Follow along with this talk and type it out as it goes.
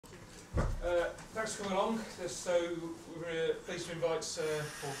thanks for coming along. So we're pleased to invite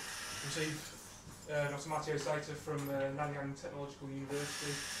or receive Dr. Matteo Seita from Nanyang Technological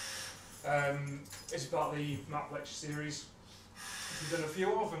University. This is part of the MAPP lecture series we've done a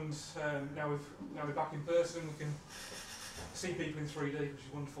few of, and now we're back in person. We can see people in 3D, which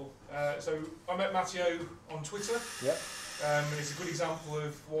is wonderful. So I met Matteo on Twitter. Yep. And it's a good example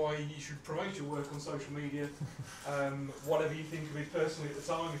of why you should promote your work on social media. Whatever you think of it personally at the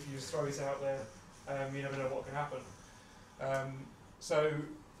time, if you just throw it out there, you never know what can happen. So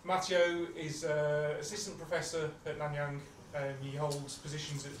Matteo is Assistant Professor at Nanyang. He holds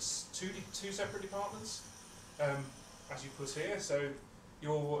positions at two separate departments, as you put here. So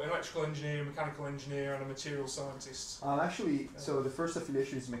you're an electrical engineer, mechanical engineer, and a material scientist. Actually, so the first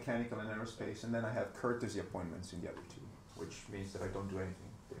affiliation is Mechanical and Aerospace, and then I have courtesy appointments in the other two, which means that I don't do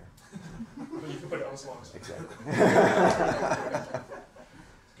anything there. But you can put it on slides. Exactly.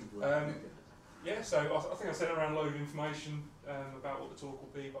 Yeah, so I think I sent around a load of information about what the talk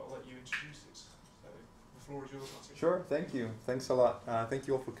will be, but I'll let you introduce it. So the floor is yours, Matthew. Sure, thank you. Thanks a lot. Thank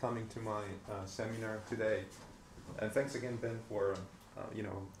you all for coming to my seminar today. And thanks again, Ben, for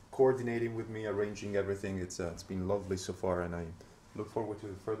coordinating with me, arranging everything. It's been lovely so far, and I look forward to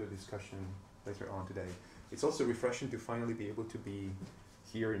further discussion later on today. It's also refreshing to finally be able to be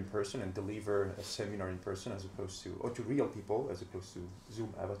here in person and deliver a seminar in person as opposed to, or to real people as opposed to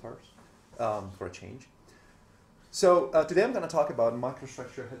Zoom avatars, for a change. So today I'm going to talk about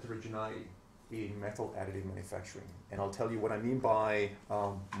microstructure heterogeneity in metal additive manufacturing. And I'll tell you what I mean by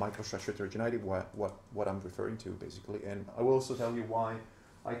microstructure heterogeneity, what I'm referring to basically. And I will also tell you why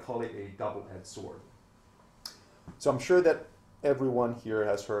I call it a double-edged sword. So I'm sure that everyone here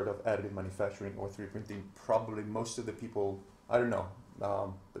has heard of additive manufacturing or 3D printing. Probably most of the people, I don't know,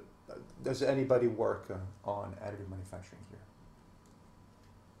 but does anybody work on additive manufacturing here?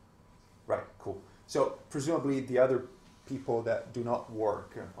 Right, cool. So presumably the other people that do not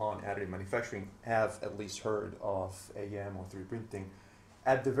work on additive manufacturing have at least heard of AM or 3D printing,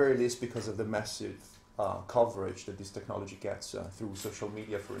 at the very least because of the massive coverage that this technology gets through social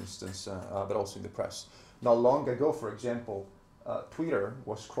media, for instance, but also in the press. Not long ago, for example, Twitter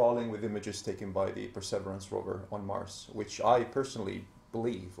was crawling with images taken by the Perseverance rover on Mars, which I personally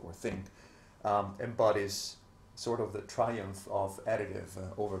believe or think embodies sort of the triumph of additive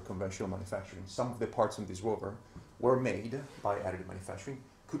over conventional manufacturing. Some of the parts in this rover were made by additive manufacturing,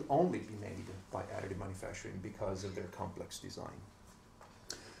 could only be made by additive manufacturing because of their complex design.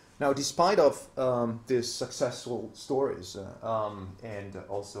 Now, despite of these successful stories and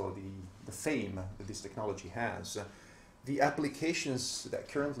also the fame that this technology has, the applications that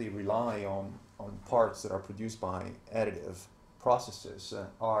currently rely on parts that are produced by additive processes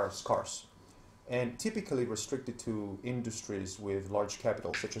are scarce and typically restricted to industries with large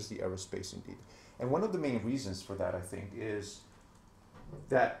capital, such as the aerospace indeed. And one of the main reasons for that, I think, is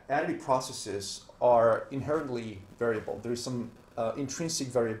that additive processes are inherently variable. There is some intrinsic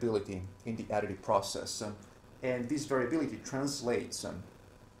variability in the additive process, and this variability translates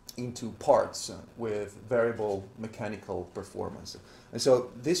into parts with variable mechanical performance. And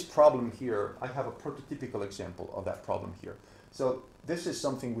so this problem here, I have a prototypical example of that problem here. So this is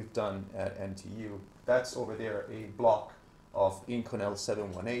something we've done at NTU. That's over there a block of Inconel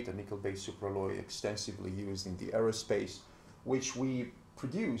 718, a nickel-based superalloy extensively used in the aerospace, which we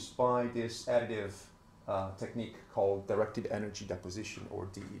produced by this additive technique called directed energy deposition, or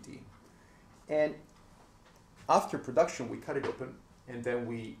DED. And after production, we cut it open, and then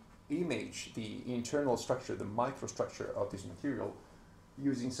we image the internal structure, the microstructure of this material,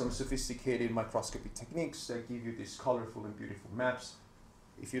 using some sophisticated microscopy techniques that give you these colorful and beautiful maps.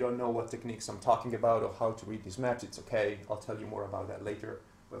 If you don't know what techniques I'm talking about or how to read these maps, it's okay. I'll tell you more about that later.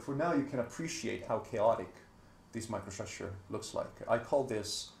 But for now, you can appreciate how chaotic this microstructure looks like. I call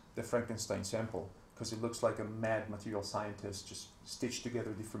this the Frankenstein sample because it looks like a mad material scientist just stitched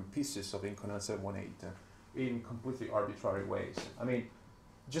together different pieces of Inconel 718 in completely arbitrary ways. I mean,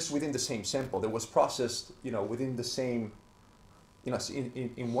 just within the same sample, that was processed, within the same,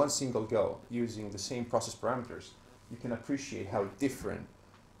 in one single go, using the same process parameters. You can appreciate how different,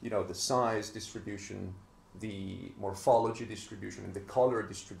 the size distribution, the morphology distribution, and the color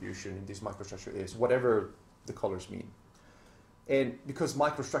distribution in this microstructure is, whatever the colors mean. And because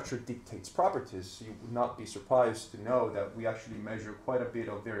microstructure dictates properties, you would not be surprised to know that we actually measure quite a bit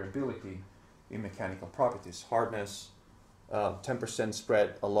of variability in mechanical properties. Hardness, 10%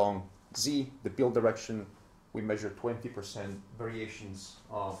 spread along Z, the build direction. We measure 20% variations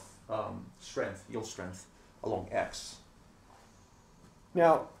of strength, yield strength, along X.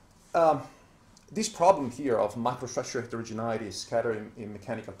 Now, this problem here of microstructure heterogeneity scattering in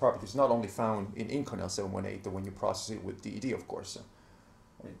mechanical properties is not only found in Inconel 718 when you process it with DED, of course.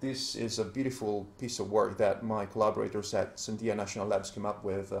 This is a beautiful piece of work that my collaborators at Sandia National Labs came up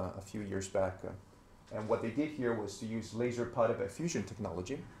with a few years back. And what they did here was to use laser powder bed fusion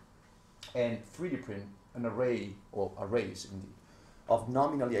technology and 3D print an array, or arrays indeed, of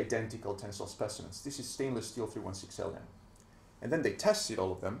nominally identical tensile specimens. This is stainless steel 316LN. And then they tested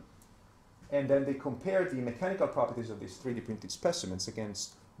all of them, and then they compared the mechanical properties of these 3D printed specimens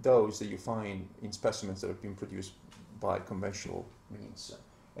against those that you find in specimens that have been produced by conventional means.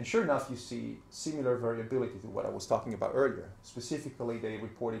 And sure enough, you see similar variability to what I was talking about earlier. Specifically, they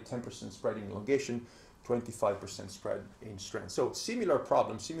reported 10% spread in elongation, 25% spread in strength. So similar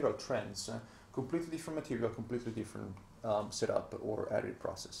problems, similar trends, completely different material, completely different setup or additive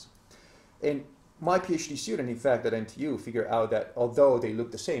process. And my PhD student, in fact, at NTU, figured out that although they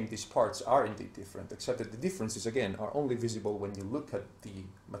look the same, these parts are indeed different, except that the differences, again, are only visible when you look at the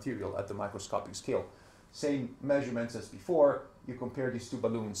material at the microscopic scale. Same measurements as before, you compare these two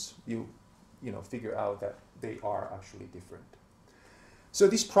balloons, you figure out that they are actually different. So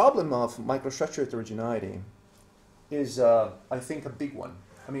this problem of microstructure heterogeneity is, I think, a big one.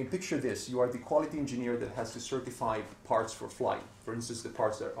 I mean, picture this. You are the quality engineer that has to certify parts for flight, for instance, the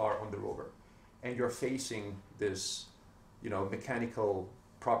parts that are on the rover. And you're facing this, mechanical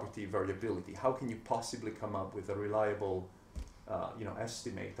property variability. How can you possibly come up with a reliable,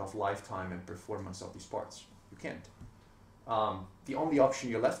 estimate of lifetime and performance of these parts? You can't. The only option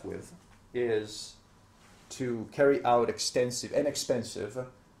you're left with is to carry out extensive and expensive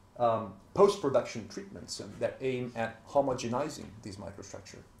post-production treatments that aim at homogenizing these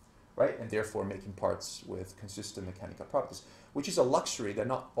microstructure, right? And therefore making parts with consistent mechanical properties, which is a luxury that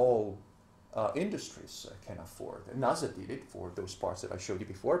not all industries can afford. And NASA did it for those parts that I showed you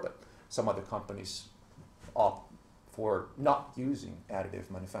before, but some other companies opt for not using additive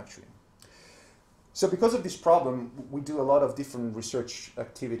manufacturing. So because of this problem, we do a lot of different research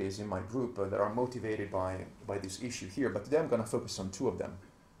activities in my group that are motivated by this issue here, but today I'm going to focus on two of them.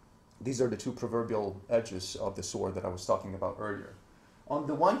 These are the two proverbial edges of the sword that I was talking about earlier. On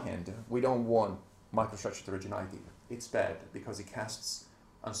the one hand, we don't want microstructure heterogeneity. It's bad because it casts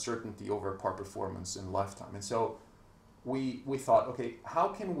uncertainty over part performance and lifetime. And so we thought, okay, how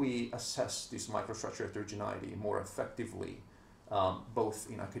can we assess this microstructure heterogeneity more effectively, both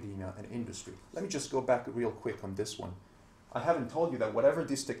in academia and industry? Let me just go back real quick on this one. I haven't told you that whatever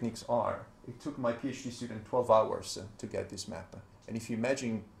these techniques are, it took my PhD student 12 hours to get this map. And if you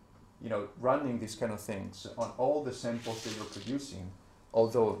imagine, running these kind of things on all the samples that you're producing,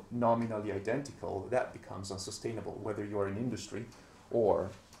 although nominally identical, that becomes unsustainable, whether you're in industry or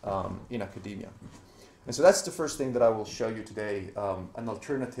in academia. And so that's the first thing that I will show you today, an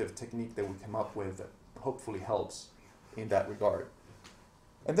alternative technique that we came up with that hopefully helps in that regard.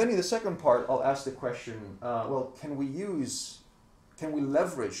 And then in the second part, I'll ask the question, well, can we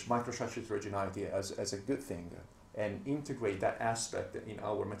leverage microstructure heterogeneity as a good thing and integrate that aspect in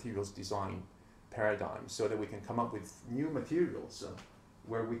our materials design paradigm so that we can come up with new materials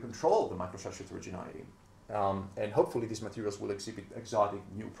where we control the microstructure heterogeneity. And hopefully these materials will exhibit exotic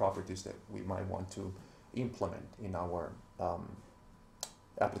new properties that we might want to implement in our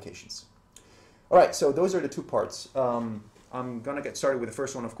applications. All right, so those are the two parts. I'm going to get started with the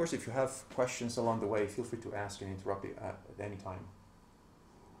first one. Of course, if you have questions along the way, feel free to ask and interrupt it at any time.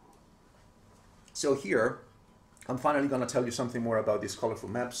 So here, I'm finally going to tell you something more about these colorful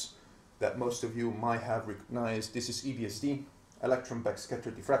maps that most of you might have recognized. This is EBSD, electron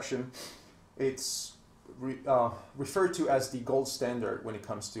backscatter diffraction. It's referred to as the gold standard when it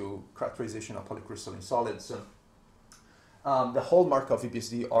comes to characterization of polycrystalline solids. The hallmark of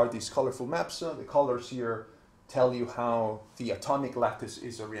EBSD are these colorful maps. The colors here tell you how the atomic lattice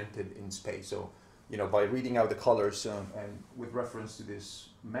is oriented in space. So, by reading out the colors and with reference to these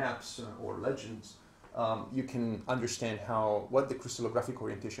maps or legends, you can understand what the crystallographic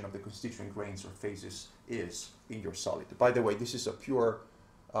orientation of the constituent grains or phases is in your solid. By the way, this is a pure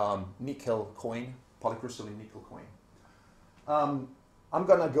nickel coin, polycrystalline nickel coin. I'm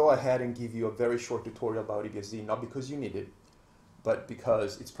going to go ahead and give you a very short tutorial about EBSD, not because you need it, but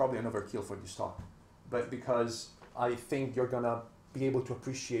because it's probably an overkill for this talk, but because I think you're going to be able to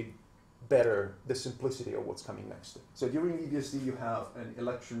appreciate better the simplicity of what's coming next. So during EBSD, you have an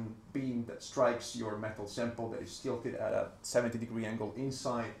electron beam that strikes your metal sample that is tilted at a 70-degree angle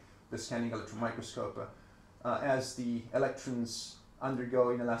inside the scanning electron microscope. As the electrons undergo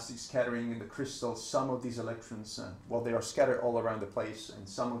inelastic scattering in the crystal, some of these electrons, they are scattered all around the place, and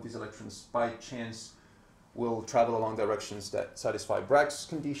some of these electrons by chance will travel along directions that satisfy Bragg's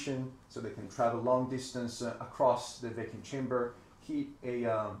condition, so they can travel long distance across the vacuum chamber, heat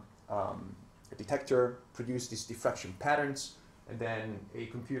a detector, produce these diffraction patterns, and then a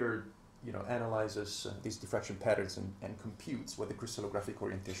computer analyzes these diffraction patterns and computes what the crystallographic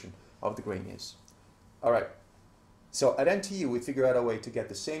orientation of the grain is. All right, so at NTU we figure out a way to get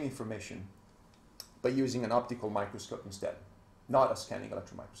the same information by using an optical microscope instead, not a scanning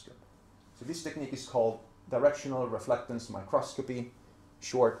electron microscope. So this technique is called directional reflectance microscopy,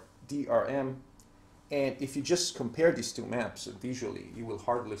 short DRM, and if you just compare these two maps visually, you will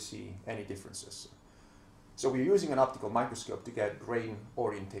hardly see any differences. So we're using an optical microscope to get grain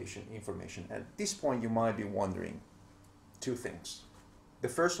orientation information. At this point, you might be wondering two things. The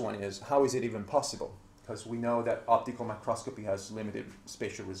first one is, how is it even possible? Because we know that optical microscopy has limited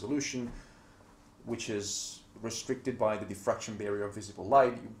spatial resolution, which is restricted by the diffraction barrier of visible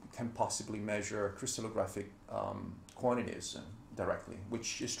light. You can possibly measure crystallographic quantities directly,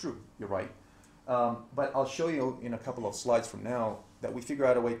 which is true, you're right. But I'll show you in a couple of slides from now that we figure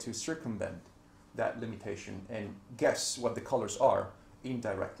out a way to circumvent that limitation and guess what the colors are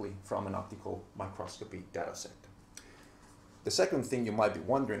indirectly from an optical microscopy data set. The second thing you might be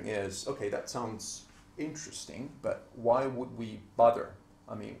wondering is, okay, that sounds interesting, but why would we bother?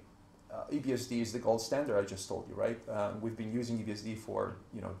 I mean, EBSD is the gold standard, I just told you, right? We've been using EBSD for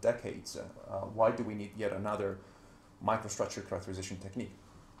decades. Why do we need yet another microstructure characterization technique?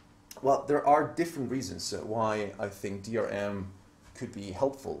 Well, there are different reasons why I think DRM could be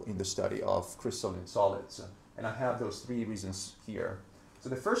helpful in the study of crystalline solids. And I have those three reasons here. So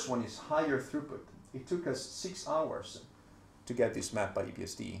the first one is higher throughput. It took us 6 hours to get this map by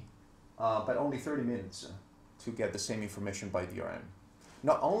EBSD, but only 30 minutes to get the same information by DRM.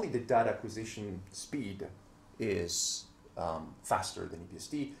 Not only the data acquisition speed is faster than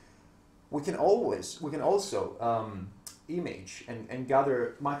EBSD, we can also image and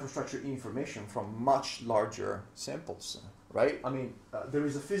gather microstructure information from much larger samples, right? I mean, there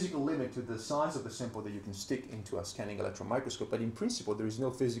is a physical limit to the size of the sample that you can stick into a scanning electron microscope, but in principle, there is no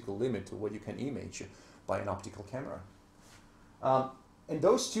physical limit to what you can image by an optical camera. And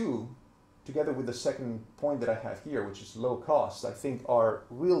those two, together with the second point that I have here, which is low cost, I think are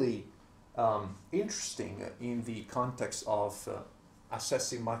really interesting in the context of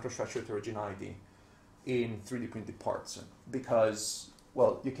assessing microstructure heterogeneity in 3D printed parts, because,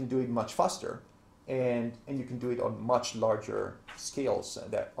 well, you can do it much faster and you can do it on much larger scales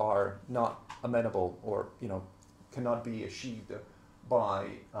that are not amenable or cannot be achieved by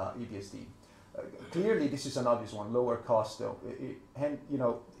EBSD. Clearly, this is an obvious one, lower cost though.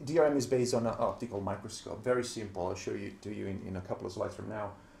 DRM is based on an optical microscope, very simple. I'll show you in a couple of slides from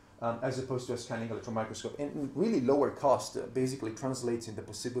now, as opposed to a scanning electron microscope. And really lower cost basically translates in the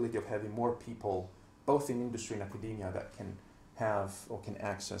possibility of having more people, both in industry and academia, that can have or can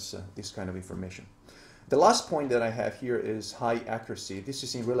access this kind of information. The last point that I have here is high accuracy. This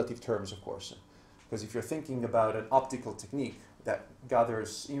is in relative terms, of course, because if you're thinking about an optical technique that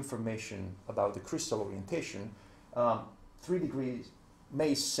gathers information about the crystal orientation, 3 degrees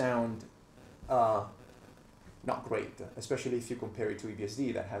may sound not great, especially if you compare it to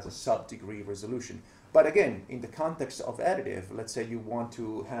EBSD that has a sub-degree resolution. But again, in the context of additive, let's say you want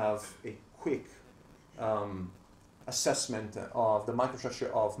to have a quick assessment of the microstructure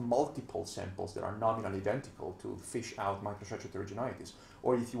of multiple samples that are nominally identical to fish out microstructure heterogeneities,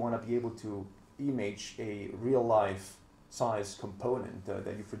 or if you want to be able to image a real-life size component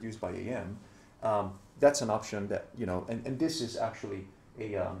that you produce by AM, that's an option that, and this is actually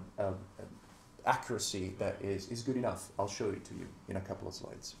a accuracy that is good enough. I'll show it to you in a couple of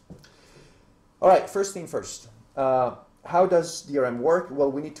slides. All right, first thing first. How does DRM work?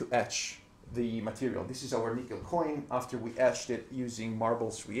 Well, we need to etch the material. This is our nickel coin after we etched it using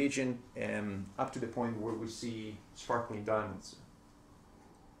Marble's reagent, and up to the point where we see sparkling diamonds.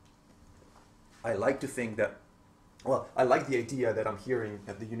 I like to think that, well, I like the idea that I'm hearing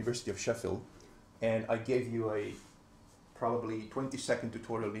at the University of Sheffield, and I gave you a probably 20-second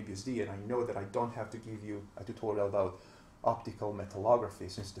tutorial on EBSD, and I know that I don't have to give you a tutorial about optical metallography,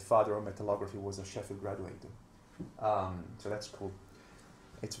 since the father of metallography was a Sheffield graduate. So that's cool.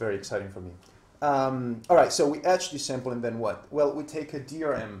 It's very exciting for me. All right, so we etch the sample, and then what? Well, we take a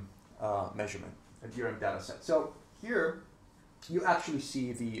DRM measurement, a DRM data set. So here, you actually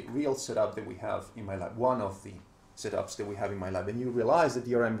see the real setup that we have in my lab, one of the setups that we have in my lab, and you realize that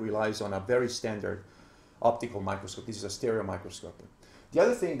DRM relies on a very standard optical microscope. This is a stereo microscope. The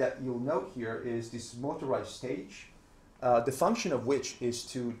other thing that you'll note here is this motorized stage, the function of which is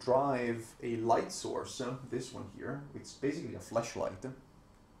to drive a light source, this one here. It's basically a flashlight,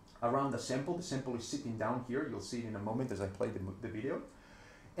 around the sample. The sample is sitting down here. You'll see it in a moment as I play the video.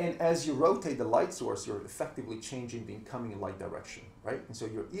 And as you rotate the light source, you're effectively changing the incoming light direction, right? And so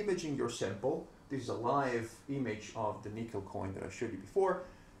you're imaging your sample. This is a live image of the nickel coin that I showed you before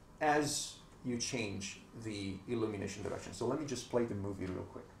as you change the illumination direction. So let me just play the movie real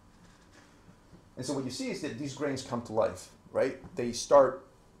quick. And so what you see is that these grains come to life, right? They start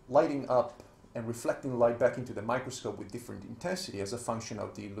lighting up and reflecting light back into the microscope with different intensity as a function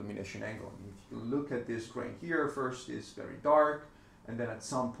of the illumination angle. If you look at this grain here, first is very dark, and then at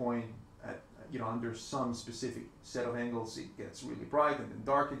some point, under some specific set of angles, it gets really bright and then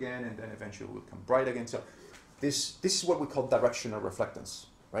dark again, and then eventually it will become bright again. So this is what we call directional reflectance,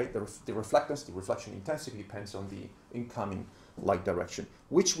 right? The reflectance, the reflection intensity depends on the incoming light direction,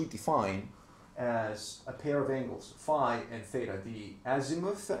 which we define as a pair of angles, phi and theta, the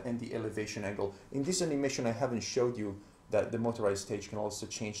azimuth and the elevation angle. In this animation, I haven't showed you that the motorized stage can also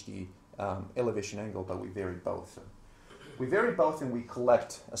change the elevation angle, but we vary both. We vary both and we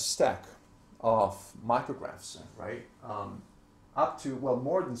collect a stack of micrographs, right? Up to, well,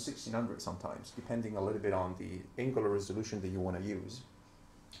 more than 1600 sometimes, depending a little bit on the angular resolution that you want to use.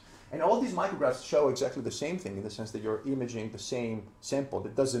 And all these micrographs show exactly the same thing in the sense that you're imaging the same sample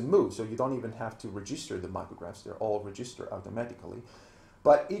that doesn't move, so you don't even have to register the micrographs. They're all registered automatically.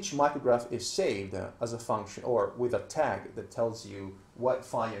 But each micrograph is saved as a function or with a tag that tells you what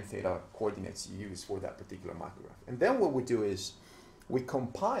phi and theta coordinates you use for that particular micrograph. And then what we do is we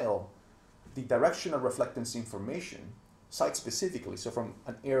compile the directional reflectance information site-specifically, so from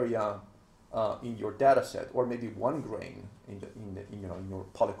an area in your data set, or maybe one grain in your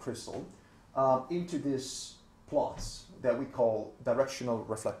polycrystal, into these plots that we call directional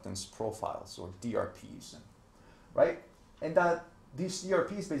reflectance profiles, or DRPs, right? And that these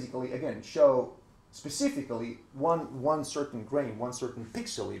DRPs basically, again, show specifically one certain grain, one certain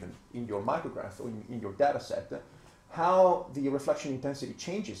pixel even in your micrograph or in your data set, how the reflection intensity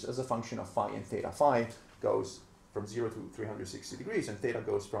changes as a function of phi and theta. Phi goes from 0 to 360 degrees, and theta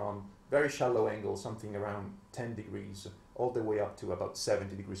goes from very shallow angle, something around 10 degrees, all the way up to about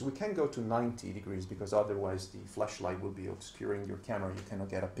 70 degrees. We can go to 90 degrees because otherwise the flashlight will be obscuring your camera. You cannot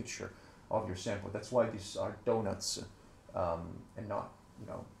get a picture of your sample. That's why these are donuts and not,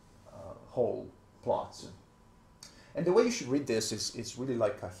 whole plots. And the way you should read this is really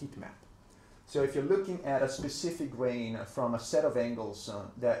like a heat map. So if you're looking at a specific grain from a set of angles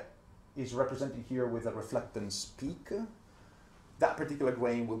that is represented here with a reflectance peak, that particular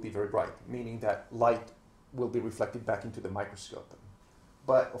grain will be very bright, meaning that light will be reflected back into the microscope.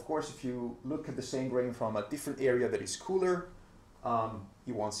 But of course, if you look at the same grain from a different area that is cooler,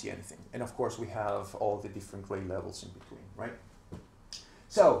 you won't see anything. And of course, we have all the different gray levels in between, right?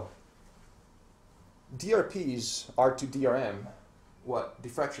 So DRPs are to DRM what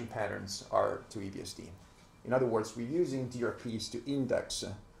diffraction patterns are to EBSD. In other words, we're using DRPs to index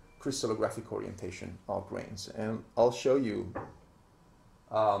crystallographic orientation of grains. And I'll show you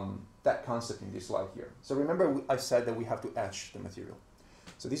that concept in this slide here. So remember I said that we have to etch the material.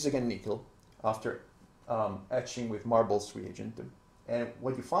 So this is again nickel after etching with Marbles reagent. And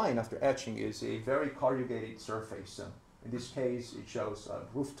what you find after etching is a very corrugated surface. In this case, it shows a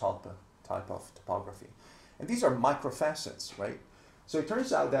rooftop type of topography. And these are microfacets, right? So it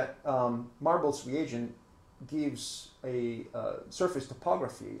turns out that Marbles reagent gives a surface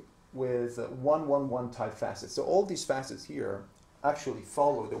topography with 111 type facets. So all these facets here actually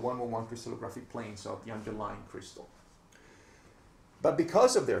follow the 111 crystallographic planes of the underlying crystal. But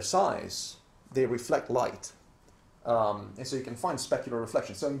because of their size, they reflect light. And so you can find specular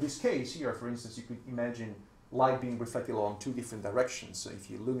reflection. So in this case here, for instance, you could imagine light being reflected along two different directions. So if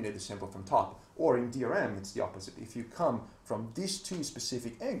you illuminate the sample from top, or in DRM, it's the opposite. If you come from these two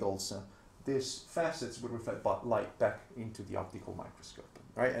specific angles, these facets would reflect light back into the optical microscope,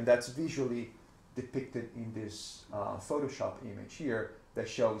 right? And that's visually depicted in this Photoshop image here that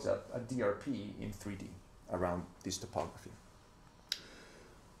shows a DRP in 3D around this topography.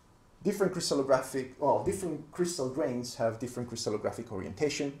 Different crystal grains have different crystallographic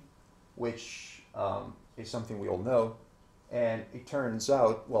orientation, which is something we all know. And it turns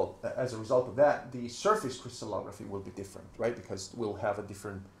out, well, as a result of that, the surface crystallography will be different, right? Because we'll have a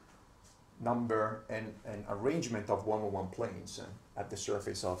different number and arrangement of 111 planes at the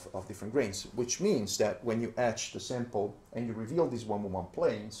surface of different grains, which means that when you etch the sample and you reveal these 111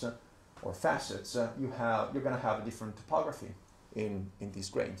 planes or facets, you're going to have a different topography in these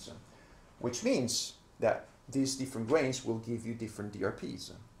grains, which means that these different grains will give you different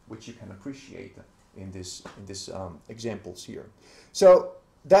DRPs, which you can appreciate in this examples here. So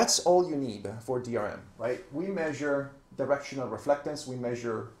that's all you need for DRM, right? We measure directional reflectance, we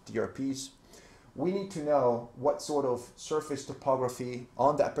measure DRPs. We need to know what sort of surface topography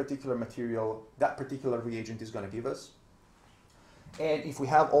on that particular material, that particular reagent is going to give us. And if we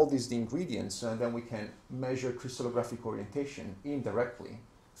have all these ingredients, then we can measure crystallographic orientation indirectly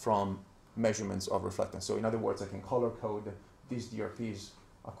from measurements of reflectance. So in other words, I can color code these DRPs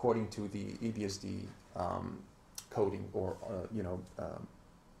according to the EBSD coding or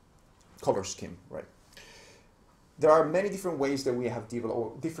color scheme, right? There are many different ways that we have developed,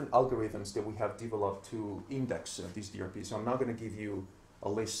 or different algorithms that we have developed to index these DRPs. So I'm not going to give you a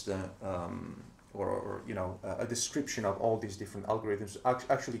list or a description of all these different algorithms.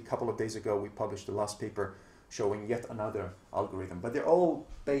 Actually, a couple of days ago, we published the last paper showing yet another algorithm. But they're all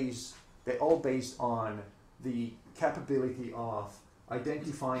based on the capability of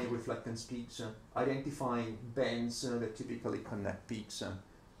identifying reflectance peaks, identifying bends that typically connect peaks,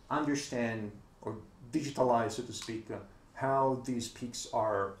 understand or digitalize, so to speak, how these peaks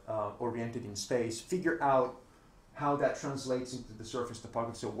are oriented in space, figure out how that translates into the surface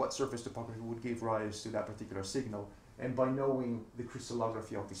topography, so what surface topography would give rise to that particular signal, and by knowing the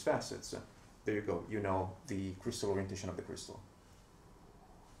crystallography of these facets, there you go, you know the crystal orientation of the crystal,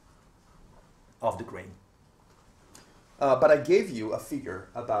 of the grain. But I gave you a figure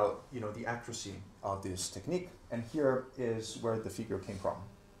about the accuracy of this technique, and here is where the figure came from.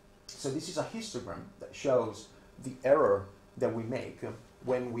 So this is a histogram that shows the error that we make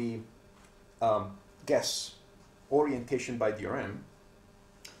when we guess orientation by DRM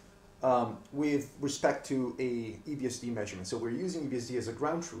with respect to a EBSD measurement. So we're using EBSD as a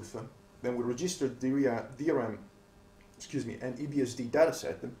ground truth. Then we register DRM, an EBSD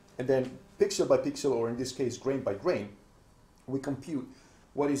dataset, and then pixel by pixel, or in this case grain by grain, we compute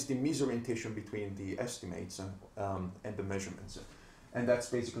what is the misorientation between the estimates and the measurements. And that's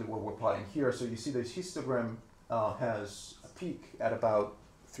basically what we're plotting here. So you see this histogram has a peak at about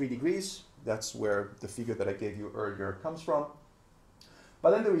 3 degrees. That's where the figure that I gave you earlier comes from.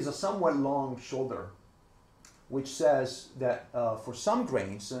 But then there is a somewhat long shoulder, which says that for some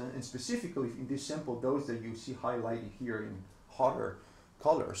grains, and specifically in this sample, those that you see highlighted here in hotter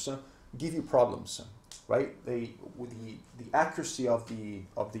colors, give you problems, right? The accuracy of the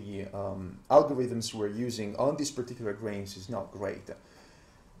algorithms we're using on these particular grains is not great.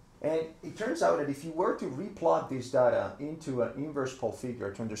 And it turns out that if you were to replot this data into an inverse pole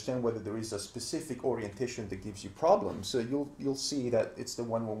figure to understand whether there is a specific orientation that gives you problems, so you'll see that it's the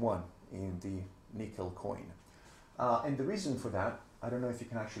 111 in the nickel coin. And the reason for that, I don't know if you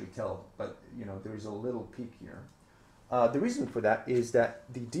can actually tell, but there is a little peak here. The reason for that is that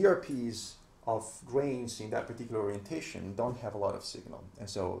the DRPs of grains in that particular orientation don't have a lot of signal, and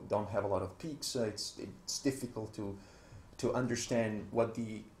so don't have a lot of peaks. It's difficult to understand what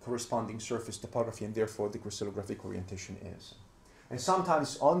the corresponding surface topography and therefore the crystallographic orientation is. And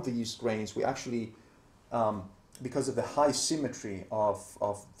sometimes on these grains, we actually, because of the high symmetry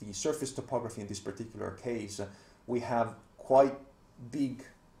of the surface topography in this particular case, we have quite big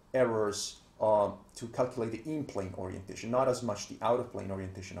errors to calculate the in-plane orientation, not as much the out-of-plane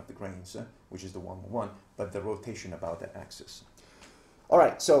orientation of the grains, which is the 111, but the rotation about the axis. All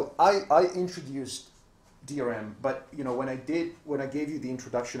right, so I introduced DRM, but when I gave you the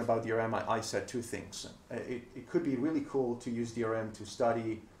introduction about DRM, I said two things. It could be really cool to use DRM to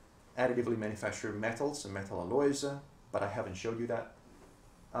study additively manufactured metals and metal alloys, but I haven't showed you that.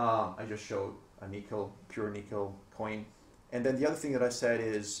 I just showed a pure nickel coin. And then the other thing that I said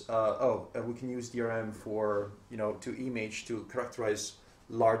is, we can use DRM for, to characterize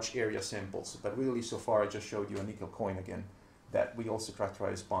large area samples. But really, so far, I just showed you a nickel coin again that we also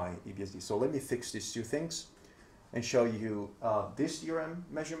characterize by EBSD. So let me fix these two things and show you this DRM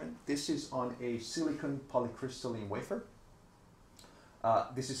measurement. This is on a silicon polycrystalline wafer.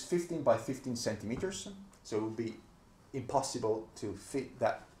 This is 15 by 15 centimeters. So it would be impossible to fit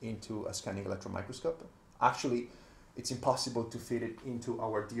that into a scanning electron microscope. Actually, it's impossible to fit it into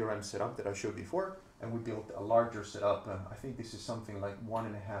our DRM setup that I showed before, and we built a larger setup. I think this is something like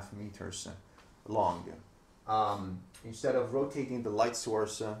 1.5 meters long. Instead of rotating the light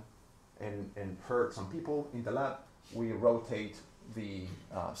source and hurt some people in the lab, we rotate the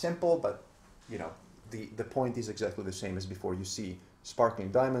sample, but the point is exactly the same as before. You see sparkling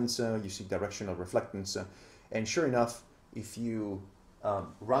diamonds, you see directional reflectance, and sure enough, if you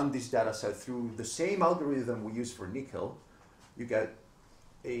run this data set through the same algorithm we use for nickel, you get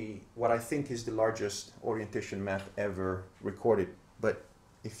what I think is the largest orientation map ever recorded. But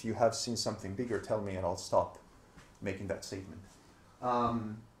if you have seen something bigger, tell me and I'll stop making that statement.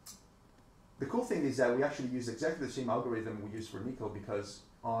 The cool thing is that we actually use exactly the same algorithm we use for nickel, because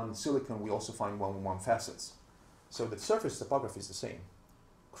on silicon, we also find 111 facets. So the surface topography is the same.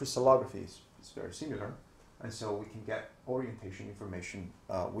 Crystallography is very similar. And so we can get orientation information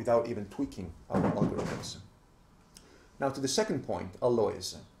without even tweaking our algorithms. Now to the second point,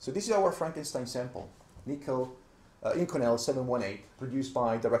 alloys. So this is our Frankenstein sample, nickel, Inconel 718, produced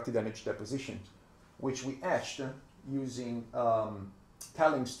by directed energy deposition, which we etched using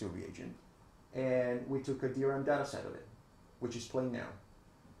Talling's 2 reagent. And we took a DRM data set of it, which is plain now.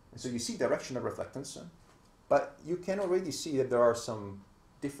 And so you see directional reflectance, but you can already see that there are some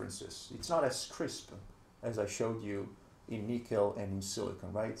differences. It's not as crisp as I showed you in nickel and in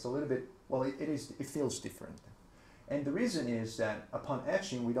silicon, right? It's a little bit, well, it feels different. And the reason is that upon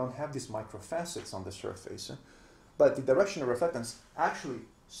etching, we don't have these microfacets on the surface, but the directional reflectance actually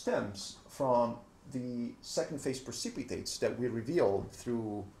stems from the second phase precipitates that we reveal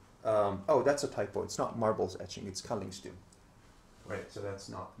through, oh, that's a typo. It's not Marbles etching, it's Talling's 2. Right, so that's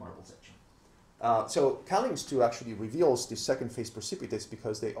not Marbles etching. So Talling's 2 actually reveals the second phase precipitates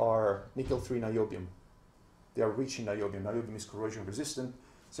because they are nickel-3 niobium. They are rich in niobium. Niobium is corrosion resistant.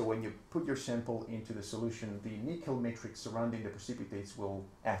 So when you put your sample into the solution, the nickel matrix surrounding the precipitates will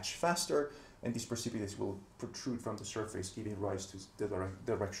etch faster, and these precipitates will protrude from the surface, giving rise to the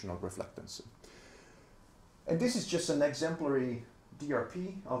directional reflectance. And this is just an exemplary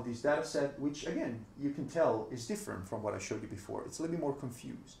DRP of this data set, which again, you can tell is different from what I showed you before. It's a little bit more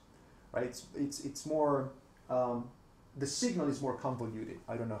confused, right? It's more, the signal is more convoluted.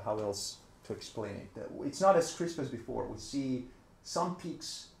 I don't know how else to explain it. It's not as crisp as before. We see some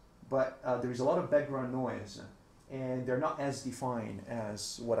peaks, but there is a lot of background noise, and they're not as defined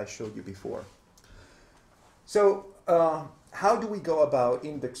as what I showed you before. So how do we go about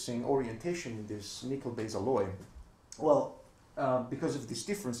indexing orientation in this nickel-based alloy? Well, because of these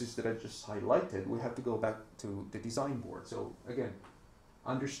differences that I just highlighted, we have to go back to the design board. So again,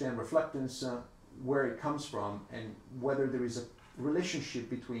 understand reflectance, where it comes from, and whether there is a relationship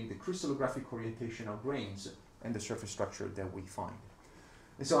between the crystallographic orientation of grains and the surface structure that we find.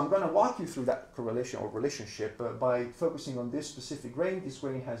 And so I'm going to walk you through that correlation or relationship by focusing on this specific grain. This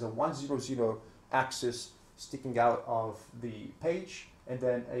grain has a 100 axis sticking out of the page, and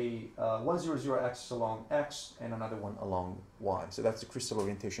then a 100 axis along X and another one along Y. So that's the crystal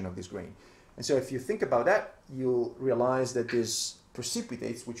orientation of this grain. And so if you think about that, you'll realize that these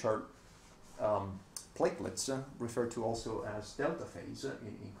precipitates, which are platelets, referred to also as delta phase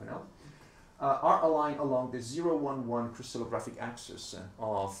in Inconel, are aligned along the 011 crystallographic axis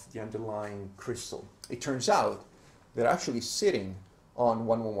of the underlying crystal. It turns out they're actually sitting on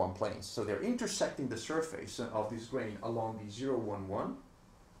 111 planes. So they're intersecting the surface of this grain along the 011,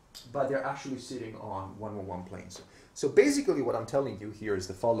 but they're actually sitting on 111 planes. So basically what I'm telling you here is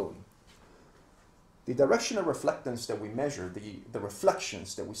the following. The directional reflectance that we measure, the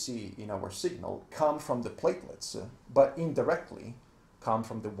reflections that we see in our signal, come from the platelets, but indirectly come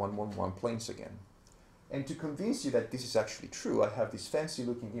from the 111 planes again. And to convince you that this is actually true, I have this fancy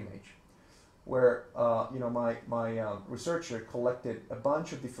looking image where my researcher collected a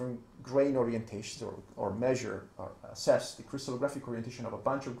bunch of different grain orientations or measure or assess the crystallographic orientation of a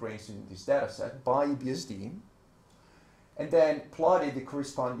bunch of grains in this data set by EBSD, and then plotted the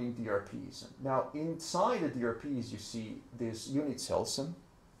corresponding DRPs. Now inside the DRPs you see these unit cells,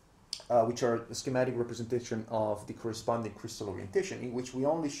 which are a schematic representation of the corresponding crystal orientation, in which we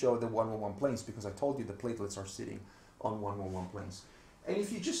only show the 111 planes because I told you the platelets are sitting on 111 planes. And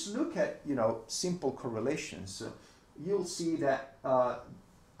if you just look at simple correlations, you'll see that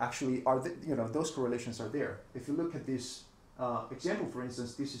actually those correlations are there. If you look at this example, for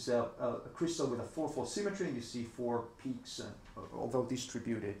instance, this is a crystal with a 4-fold symmetry, and you see 4 peaks, although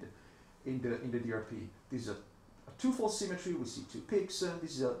distributed in the DRP. This is a 2-fold symmetry. We see 2 peaks.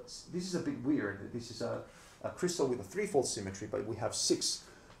 This is a bit weird. This is a crystal with a 3-fold symmetry, but we have 6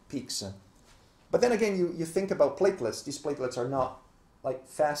 peaks. But then again, you think about platelets. These platelets are not like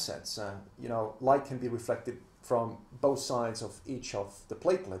facets. Light can be reflected from both sides of each of the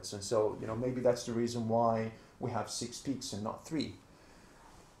platelets, and so maybe that's the reason why we have 6 peaks and not 3.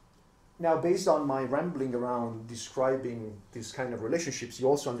 Now, based on my rambling around describing these kind of relationships, you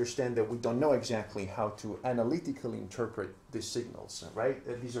also understand that we don't know exactly how to analytically interpret these signals, right?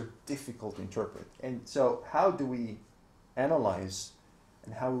 These are difficult to interpret. And so how do we analyze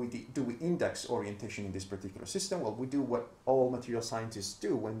and how do we index orientation in this particular system? Well, we do what all material scientists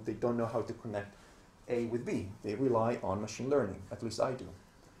do when they don't know how to connect A with B. They rely on machine learning, at least I do.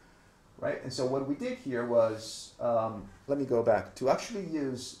 Right? And so what we did here was, let me go back, to actually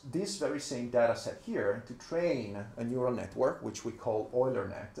use this very same data set here to train a neural network, which we call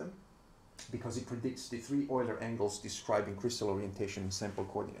EulerNet. because it predicts the 3 Euler angles describing crystal orientation in sample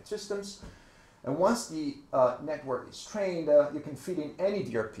coordinate systems. And once the network is trained, you can feed in any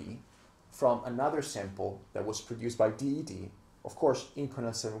DRP from another sample that was produced by DED, of course,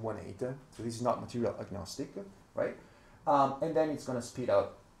 Inconel 718, so this is not material agnostic, right? And then it's going to spit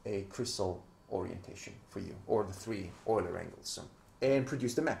out a crystal orientation for you, or the 3 Euler angles, and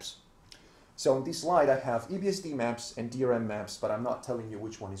produce the maps. So on this slide, I have EBSD maps and DRM maps, but I'm not telling you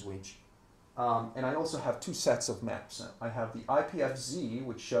which one is which. And I also have 2 sets of maps. I have the IPFZ,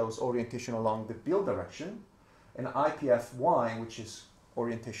 which shows orientation along the build direction, and IPFY, which is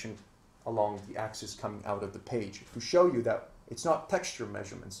orientation along the axis coming out of the page, to show you that it's not texture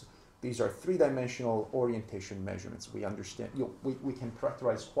measurements. These are 3-dimensional orientation measurements. We understand, we can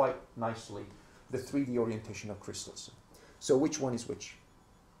characterize quite nicely the 3D orientation of crystals. So which one is which?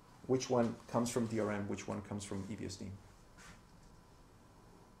 Which one comes from DRM? Which one comes from EBSD?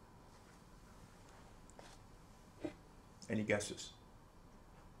 Any guesses?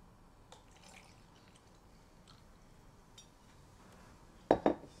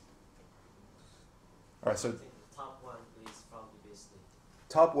 All right, so I think the top one is from EBSD.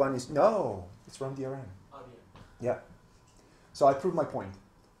 top one is, no, it's from DRM. Oh, Yeah. So I proved my point,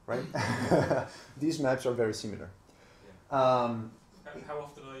 right? These maps are very similar. yeah. How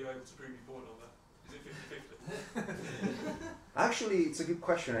often are you able to prove your point on that? Is it 50-50? Actually, it's a good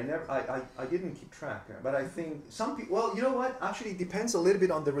question. I didn't keep track, but I think some people, well, you know what? Actually, it depends a little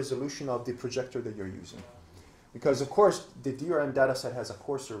bit on the resolution of the projector that you're using. Because of course, the DRM dataset has a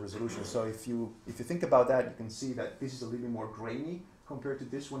coarser resolution. So if you think about that, you can see that this is a little bit more grainy compared to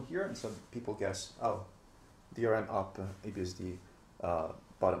this one here. And so people guess, oh, DRM up, ABSD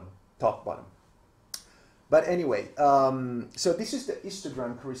bottom, top, bottom. But anyway, so this is the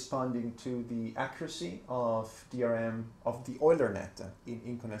histogram corresponding to the accuracy of DRM, of the Euler net in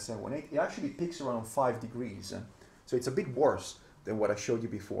Inconel 718. It actually peaks around 5 degrees. So it's a bit worse than what I showed you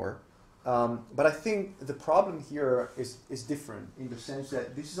before. But I think the problem here is different in the sense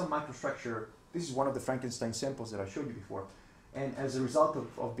that this is a microstructure. This is one of the Frankenstein samples that I showed you before. And as a result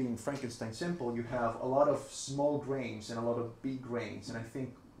of being Frankenstein sample, you have a lot of small grains and a lot of big grains. And I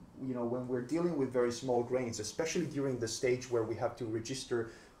think, you know, when we're dealing with very small grains, especially during the stage where we have to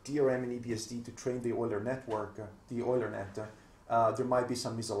register DRM and EBSD to train the Euler network, the Euler net, there might be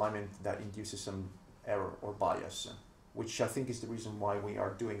some misalignment that induces some error or bias, which I think is the reason why we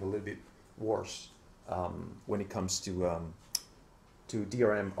are doing a little bit worse when it comes to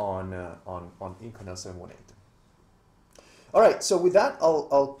DRM on Inconel 718. All right, so with that,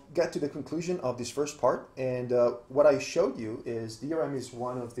 I'll get to the conclusion of this first part. And what I showed you is DRM is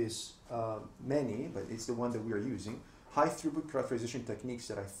one of these many, but it's the one that we are using, high throughput characterization techniques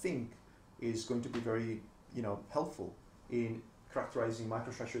that I think is going to be very, you know, helpful in characterizing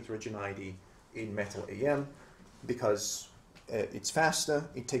microstructure heterogeneity in metal AM, because it's faster.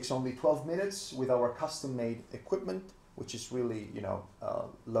 It takes only 12 minutes with our custom-made equipment, which is really, you know,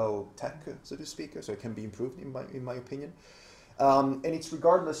 low tech, so to speak. So it can be improved, in my opinion. And it's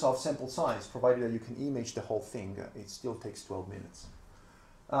regardless of sample size, provided that you can image the whole thing. It still takes 12 minutes.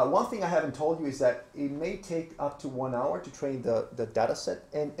 One thing I haven't told you is that it may take up to 1 hour to train the data set.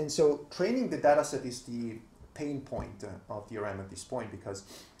 And so training the data set is the pain point of DRM at this point, because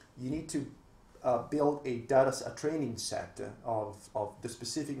you need to build a training set of the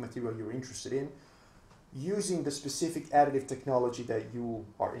specific material you're interested in, using the specific additive technology that you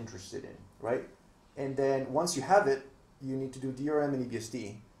are interested in, right? And then once you have it, you need to do DRM and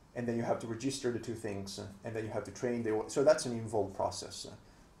EBSD, and then you have to register the 2 things, and then you have to train the, so that's an involved process.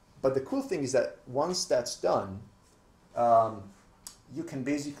 But the cool thing is that once that's done, you can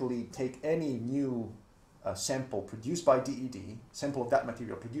basically take any new sample produced by DED, sample of that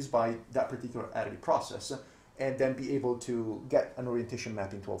material produced by that particular additive process, and then be able to get an orientation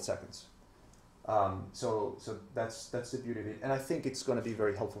map in 12 seconds. So that's the beauty of it. And I think it's going to be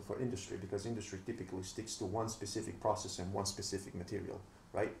very helpful for industry, because industry typically sticks to one specific process and one specific material,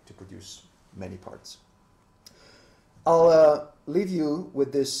 right, to produce many parts. I'll leave you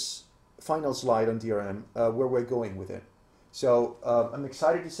with this final slide on DRM, where we're going with it. So I'm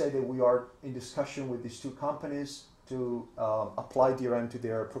excited to say that we are in discussion with these 2 companies to apply DRM to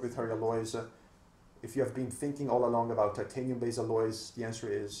their proprietary alloys. If you have been thinking all along about titanium-based alloys, the answer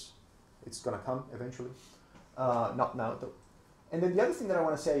is it's going to come eventually. Not now, though. And then the other thing that I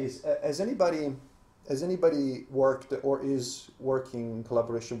want to say is, has anybody worked or is working in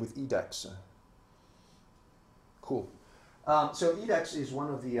collaboration with EDEX? Cool. So EDEX is one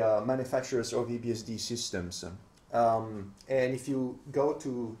of the manufacturers of EBSD systems. And if you go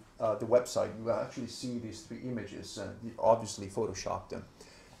to the website, you will actually see these 3 images, obviously photoshopped.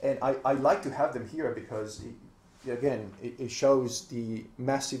 And I like to have them here because, again, it shows the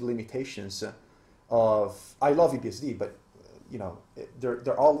massive limitations of, I love EBSD, but you know, there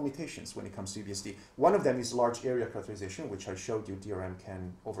are all limitations when it comes to EBSD. One of them is large area characterization, which I showed you DRM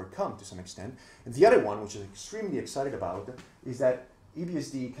can overcome to some extent. And the other one, which I'm extremely excited about, is that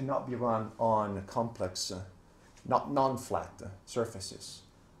EBSD cannot be run on complex, not non-flat surfaces.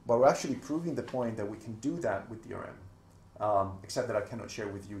 But we're actually proving the point that we can do that with DRM, except that I cannot share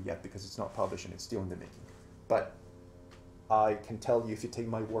with you yet because it's not published and it's still in the making. But I can tell you, if you take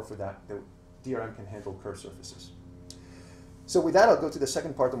my word for that, the DRM can handle curved surfaces. So with that, I'll go to the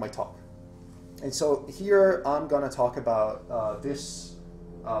second part of my talk. And so here I'm going to talk about this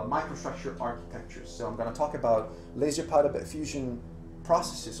microstructure architecture. So I'm going to talk about laser powder bed fusion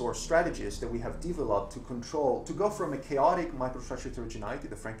processes or strategies that we have developed to control, to go from a chaotic microstructure heterogeneity,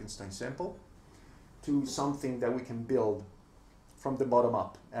 the Frankenstein sample, to something that we can build from the bottom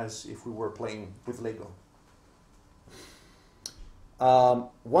up, as if we were playing with Lego.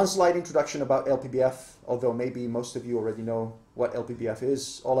 One slide introduction about LPBF, although maybe most of you already know what LPBF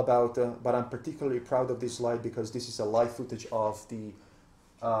is all about, but I'm particularly proud of this slide because this is a live footage of the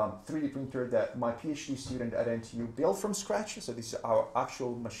 3D printer that my PhD student at NTU built from scratch. So this is our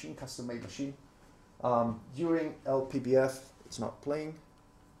actual machine, custom-made machine. During LPBF, it's not playing.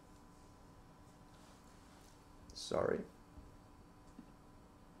 Sorry.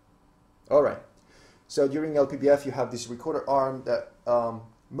 All right. So during LPBF, you have this recorder arm that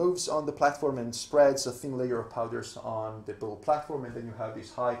moves on the platform and spreads a thin layer of powders on the little platform, and then you have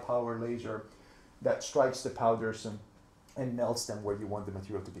this high power laser that strikes the powders and melts them where you want the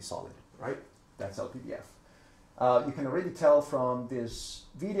material to be solid, right? That's LPBF. You can already tell from this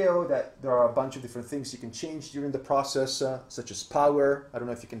video that there are a bunch of different things you can change during the process, such as power. I don't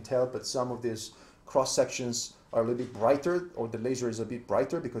know if you can tell, but some of these cross sections are a little bit brighter, or the laser is a bit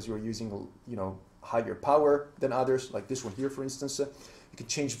brighter because you're using, you know, higher power than others, like this one here, for instance. You can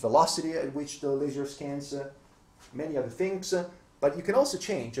change velocity at which the laser scans, many other things. But you can also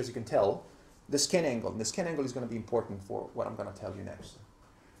change, as you can tell, the scan angle. And the scan angle is going to be important for what I'm going to tell you next.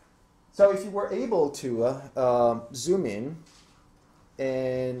 So if you were able to zoom in,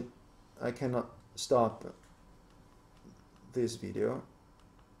 and I cannot stop this video.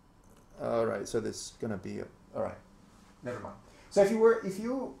 All right, so this is going to be, all right, never mind. So if you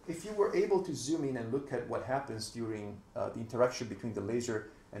were able to zoom in and look at what happens during the interaction between the laser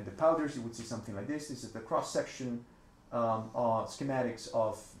and the powders, you would see something like this. This is the cross-section schematics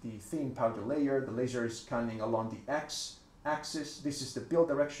of the thin powder layer. The laser is scanning along the x-axis. This is the build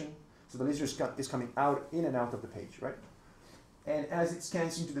direction. So the laser is coming out, in and out of the page, right? And as it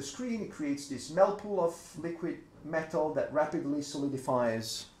scans into the screen, it creates this melt pool of liquid metal that rapidly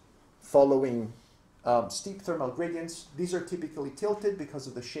solidifies following steep thermal gradients. These are typically tilted because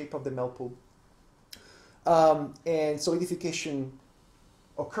of the shape of the melt pool. And solidification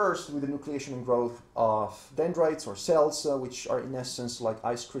occurs through the nucleation and growth of dendrites or cells, which are in essence like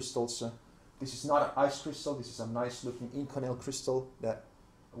ice crystals. This is not an ice crystal. This is a nice looking inconel crystal that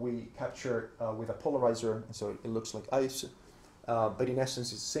we capture with a polarizer, and so it looks like ice. But in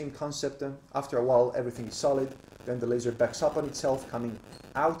essence, it's the same concept. After a while, everything is solid. Then the laser backs up on itself, coming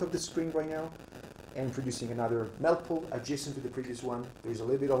out of the screen right now, and producing another melt pool adjacent to the previous one. There's a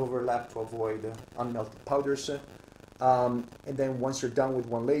little bit of overlap to avoid unmelted powders. And then once you're done with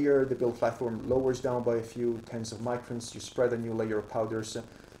one layer, the build platform lowers down by a few tens of microns. You spread a new layer of powders,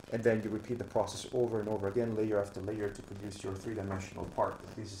 and then you repeat the process over and over again, layer after layer, to produce your three-dimensional part.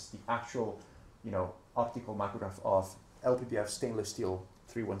 This is the actual, you know, optical micrograph of LPBF stainless steel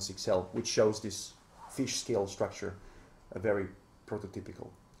 316L, which shows this fish scale structure, very prototypical.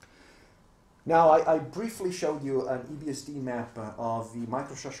 Now, I briefly showed you an EBSD map of the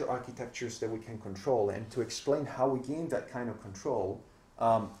microstructure architectures that we can control, and to explain how we gain that kind of control,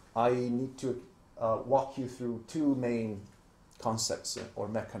 I need to walk you through two main concepts or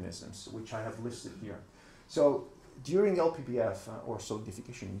mechanisms, which I have listed here. So during LPBF, or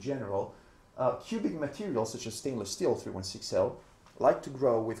solidification in general, cubic materials such as stainless steel 316L like to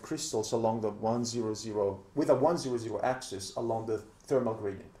grow with crystals along the 100, with a 100 axis along the thermal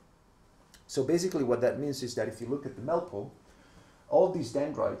gradient. So basically what that means is that if you look at the melt pool, all these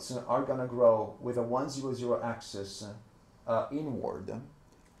dendrites are going to grow with a 100 axis inward.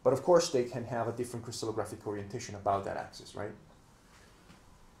 But of course they can have a different crystallographic orientation about that axis, right?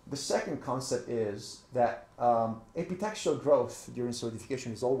 The second concept is that epitaxial growth during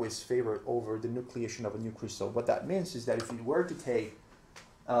solidification is always favored over the nucleation of a new crystal. What that means is that if you were to take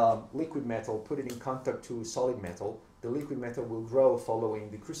liquid metal, put it in contact to solid metal, the liquid metal will grow following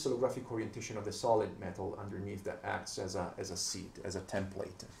the crystallographic orientation of the solid metal underneath that acts as a seed, as a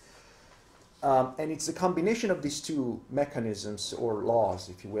template. And it's a combination of these two mechanisms, or laws,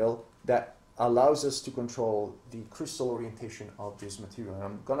 if you will, that allows us to control the crystal orientation of this material. And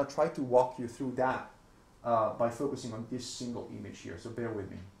I'm going to try to walk you through that by focusing on this single image here, so bear with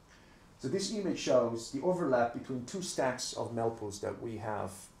me. So this image shows the overlap between two stacks of melt pools that we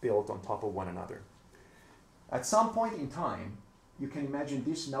have built on top of one another. At some point in time, you can imagine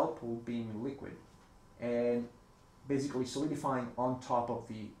this melt pool being liquid and basically solidifying on top of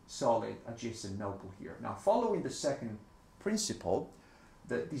the solid adjacent melt pool here. Now, following the second principle,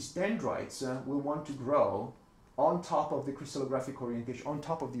 these dendrites will want to grow on top of the crystallographic orientation, on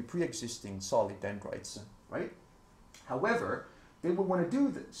top of the pre-existing solid dendrites, right? However, they will want to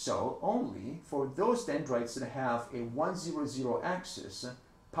do so only for those dendrites that have a 100 axis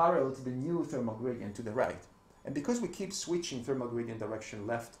parallel to the new thermal gradient to the right. And because we keep switching thermal gradient direction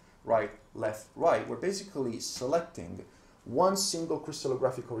left, right, we're basically selecting one single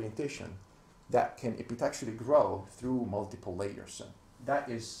crystallographic orientation that can epitaxially grow through multiple layers. That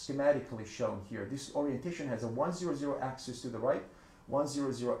is schematically shown here. This orientation has a 100 axis to the right,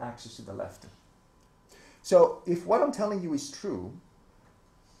 100 axis to the left. So if what I'm telling you is true,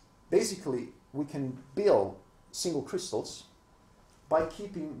 basically we can build single crystals by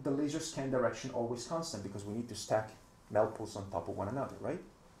keeping the laser scan direction always constant, because we need to stack melt pools on top of one another, right?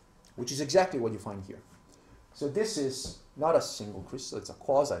 Which is exactly what you find here. So this is not a single crystal, it's a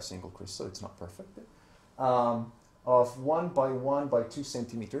quasi-single crystal, it's not perfect, of 1 by 1 by 2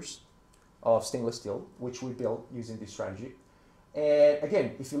 centimeters of stainless steel, which we built using this strategy. And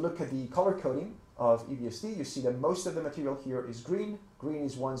again, if you look at the color coding of EBSD, you see that most of the material here is green. Green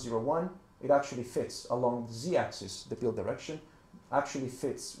is 101. It actually fits along the z-axis, the build direction, actually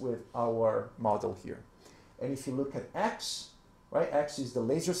fits with our model here. And if you look at X, right, X is the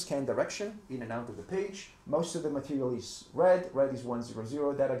laser scan direction in and out of the page. Most of the material is red. Red is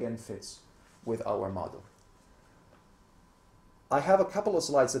 100. That again fits with our model. I have a couple of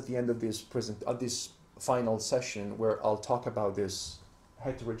slides at the end of this this final session where I'll talk about this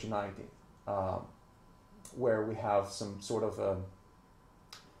heterogeneity, where we have some sort of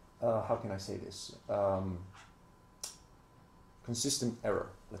how can I say this? Consistent error,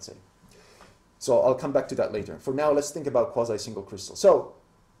 let's say. So I'll come back to that later. For now, let's think about quasi-single crystal. So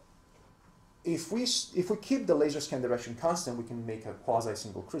if we keep the laser scan direction constant, we can make a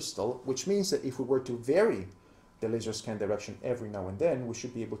quasi-single crystal, which means that if we were to vary the laser scan direction every now and then, we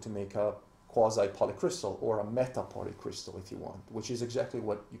should be able to make a quasi-polycrystal or a meta-polycrystal if you want, which is exactly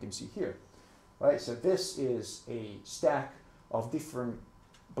what you can see here. Right? So this is a stack of different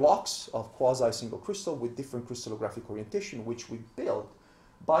blocks of quasi-single crystal with different crystallographic orientation, which we built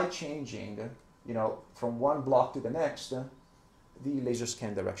by changing, from one block to the next, the laser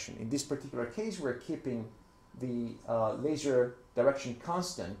scan direction. In this particular case, we're keeping the laser direction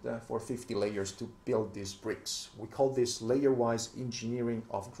constant for 50 layers to build these bricks. We call this layer-wise engineering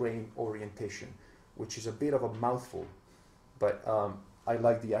of grain orientation, which is a bit of a mouthful, but I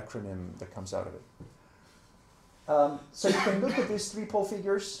like the acronym that comes out of it. So you can look at these three-pole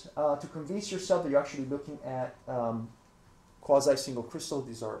figures to convince yourself that you're actually looking at quasi-single crystal.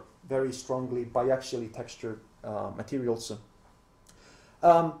 These are very strongly biaxially textured materials.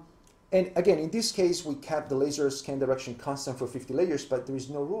 And again, in this case, we kept the laser scan direction constant for 50 layers, but there is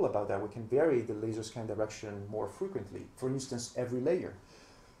no rule about that. We can vary the laser scan direction more frequently, for instance, every layer.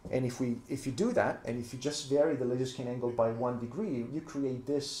 And if you do that, and if you just vary the laser scan angle by 1 degree, you create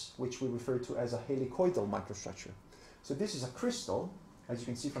this, which we refer to as a helicoidal microstructure. So this is a crystal, as you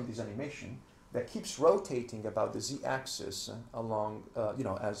can see from this animation, that keeps rotating about the z-axis along,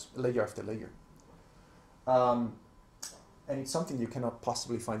 as layer after layer. And it's something you cannot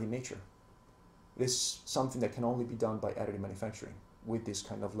possibly find in nature. It's something that can only be done by additive manufacturing with this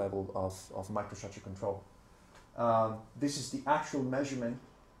kind of level of microstructure control. This is the actual measurement.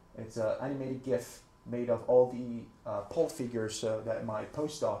 It's an animated GIF made of all the pole figures that my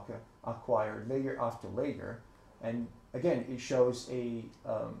postdoc acquired layer after layer. And again, it shows a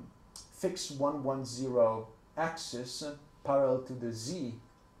fixed 110 axis parallel to the Z,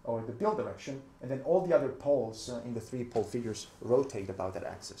 or the build direction, and then all the other poles in the three-pole figures rotate about that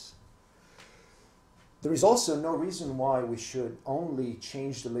axis. There is also no reason why we should only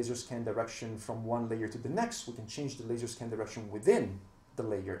change the laser scan direction from one layer to the next. We can change the laser scan direction within the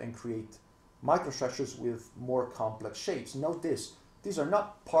layer and create microstructures with more complex shapes. Note this, these are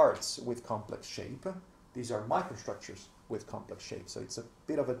not parts with complex shape. These are microstructures with complex shape. So it's a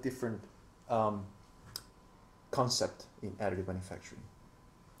bit of a different concept in additive manufacturing.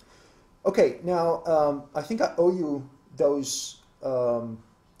 Okay, now I think I owe you those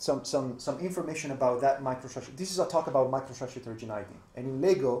some information about that microstructure. This is a talk about microstructure heterogeneity, and in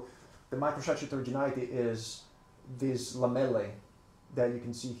LEGO, the microstructure heterogeneity is these lamellae that you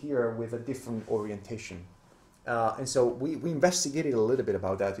can see here with a different orientation. And so we investigated a little bit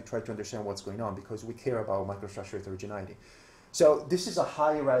about that to try to understand what's going on because we care about microstructure heterogeneity. So this is a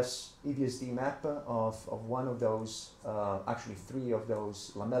high-res EBSD map of one of those, actually 3 of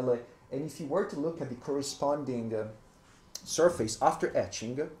those lamellae. And if you were to look at the corresponding surface after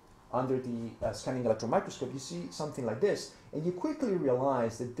etching under the scanning electron microscope, you see something like this. And you quickly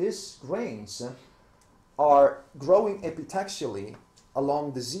realize that these grains are growing epitaxially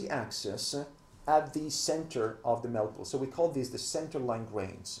along the z-axis at the center of the melt pool. So we call these the centerline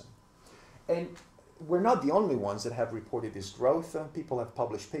grains. And we're not the only ones that have reported this growth. People have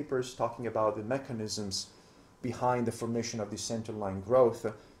published papers talking about the mechanisms behind the formation of this centerline growth.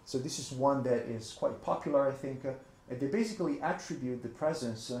 So this is one that is quite popular, I think. And they basically attribute the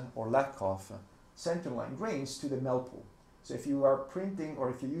presence or lack of centerline grains to the melt pool. So if you are printing or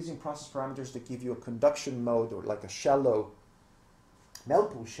if you're using process parameters that give you a conduction mode or like a shallow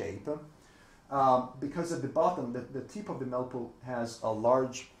melt pool shape, because at the bottom, the tip of the melt pool has a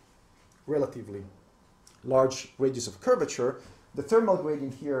relatively large radius of curvature, the thermal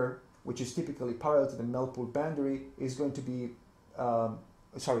gradient here, which is typically parallel to the melt pool boundary, is going to be,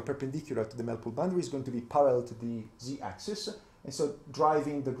 perpendicular to the melt pool boundary, is going to be parallel to the z-axis, and so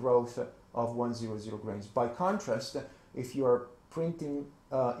driving the growth of 100 grains. By contrast, if you are printing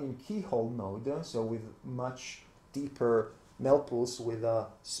in keyhole mode, so with much deeper melt pools with a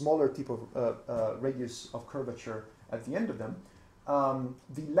smaller tip of radius of curvature at the end of them,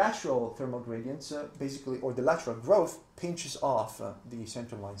 the lateral thermal gradients basically, or the lateral growth pinches off the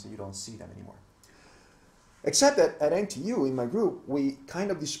center line so you don't see them anymore. Except that at NTU, in my group, we kind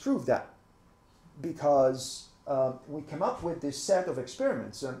of disproved that because we came up with this set of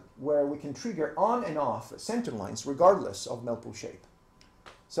experiments where we can trigger on and off center lines regardless of melt pool shape.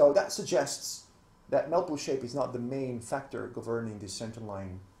 So that suggests that melt pool shape is not the main factor governing the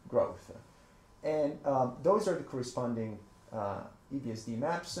centerline growth. And those are the corresponding EBSD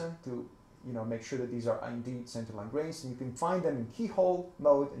maps to make sure that these are indeed centerline grains. And you can find them in keyhole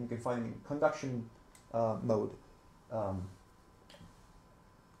mode and you can find them in conduction mode.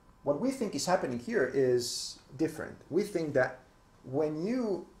 What we think is happening here is different. We think that when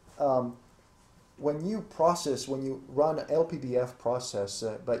you run an LPBF process,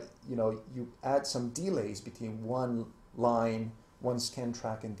 but you add some delays between one line, one scan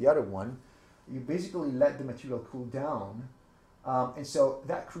track, and the other one, you basically let the material cool down, and so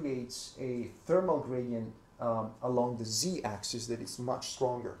that creates a thermal gradient along the z-axis that is much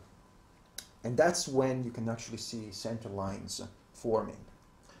stronger, and that's when you can actually see center lines forming.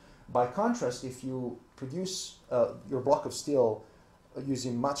 By contrast, if you produce your block of steel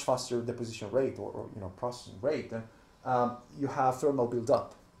using much faster deposition rate or processing rate, you have thermal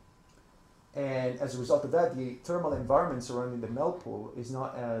buildup. And as a result of that, the thermal environment surrounding the melt pool is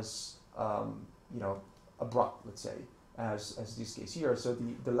not as abrupt, let's say, as this case here. So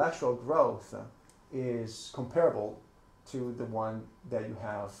the lateral growth is comparable to the one that you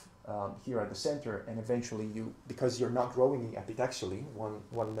have here at the center, and eventually because you're not growing epitaxially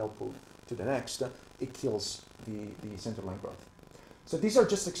one melt pool to the next, it kills the centerline growth. So these are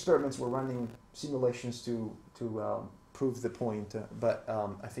just experiments. We're running simulations to prove the point, but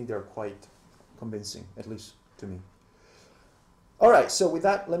I think they're quite convincing, at least to me. All right, so with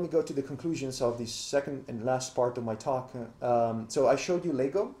that, let me go to the conclusions of the second and last part of my talk. So I showed you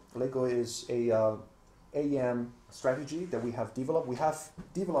LEGO. LEGO is a AEM strategy that we have developed. We have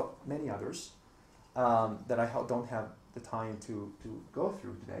developed many others that I don't have the time to go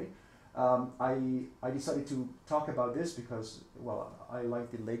through today. I decided to talk about this because, well, I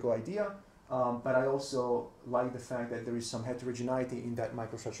like the LEGO idea, but I also like the fact that there is some heterogeneity in that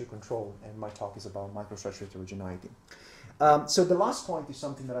microstructure control, and my talk is about microstructure heterogeneity. So the last point is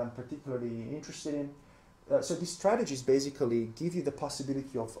something that I'm particularly interested in. So these strategies basically give you the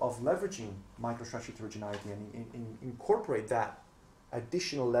possibility of leveraging microstructure heterogeneity and incorporate that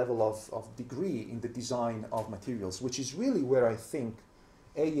additional level of degree in the design of materials, which is really where I think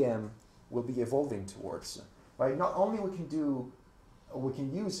AEM will be evolving towards. Right? Not only we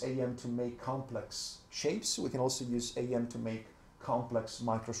can use AEM to make complex shapes, we can also use AEM to make complex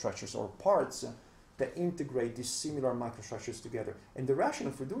microstructures or parts that integrate these similar microstructures together. And the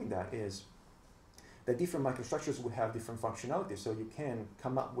rationale for doing that is that different microstructures will have different functionalities. So you can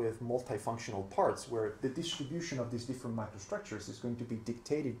come up with multifunctional parts where the distribution of these different microstructures is going to be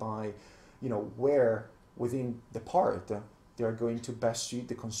dictated by, where within the part they are going to best suit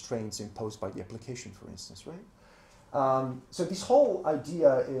the constraints imposed by the application, for instance, right? So this whole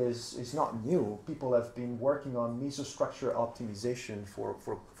idea is not new. People have been working on mesostructure optimization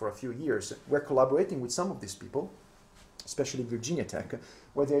for a few years. We're collaborating with some of these people, especially Virginia Tech,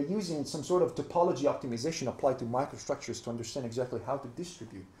 where they're using some sort of topology optimization applied to microstructures to understand exactly how to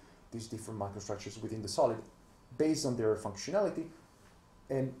distribute these different microstructures within the solid based on their functionality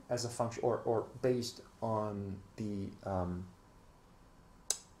and as a function, or based on the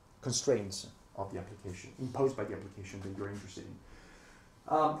constraints of the application, imposed by the application that you're interested in.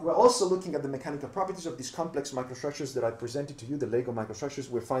 We're also looking at the mechanical properties of these complex microstructures that I presented to you, the Lego microstructures.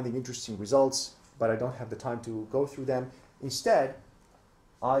 We're finding interesting results, but I don't have the time to go through them. Instead,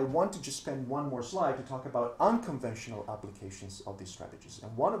 I want to just spend one more slide to talk about unconventional applications of these strategies.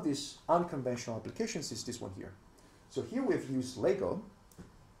 And one of these unconventional applications is this one here. So here we've used Lego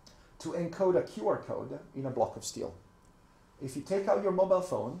to encode a QR code in a block of steel. If you take out your mobile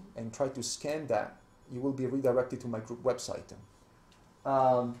phone and try to scan that, you will be redirected to my group website.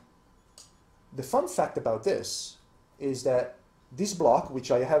 The fun fact about this is that this block,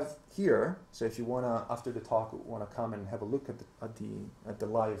 which I have here, so if you wanna, after the talk, wanna come and have a look at the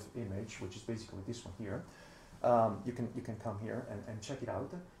live image, which is basically this one here, you can come here and check it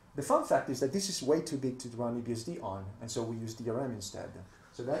out. The fun fact is that this is way too big to run eBSD on, and so we use DRM instead.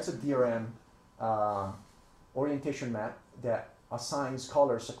 So that's a DRM orientation map that assigns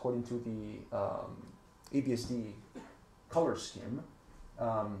colors according to the eBSD color scheme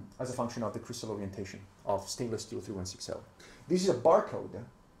as a function of the crystal orientation of stainless steel 316L. This is a barcode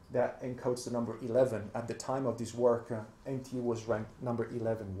that encodes the number 11. At the time of this work, MTU was ranked number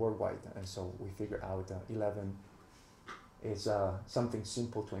 11 worldwide, and so we figured out 11 is something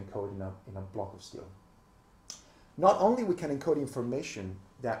simple to encode in a block of steel. Not only we can encode information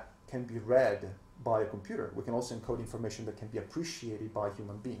that can be read by a computer, we can also encode information that can be appreciated by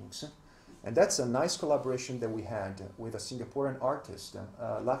human beings. And that's a nice collaboration that we had with a Singaporean artist,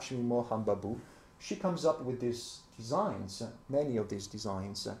 Lakshmi Mohan Babu. She comes up with these designs, many of these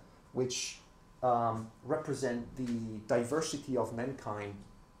designs, which represent the diversity of mankind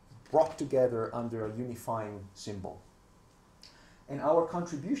brought together under a unifying symbol. And our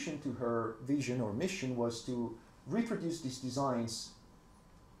contribution to her vision or mission was to reproduce these designs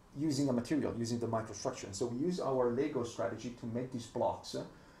using a material, using the microstructure. And so we use our Lego strategy to make these blocks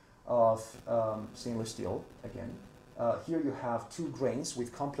of stainless steel, again. Here you have two grains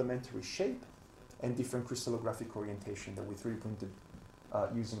with complementary shape and different crystallographic orientation that we 3D printed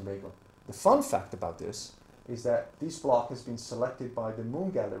using Lego. The fun fact about this is that this block has been selected by the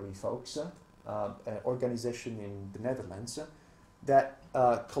Moon Gallery folks, an organization in the Netherlands, that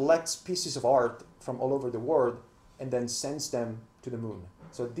collects pieces of art from all over the world and then sends them to the moon.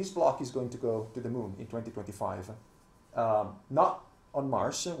 So this block is going to go to the moon in 2025. Not on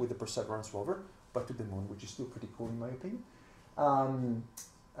Mars with the Perseverance rover, but to the moon, which is still pretty cool in my opinion.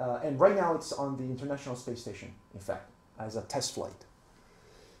 And right now it's on the International Space Station, in fact, as a test flight.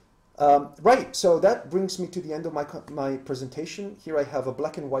 Right, so that brings me to the end of my presentation. Here I have a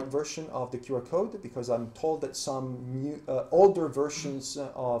black and white version of the QR code because I'm told that some new, older versions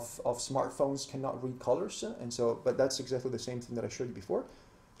of smartphones cannot read colors, and so, but that's exactly the same thing that I showed you before,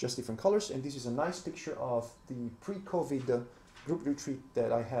 just different colors. And this is a nice picture of the pre-COVID group retreat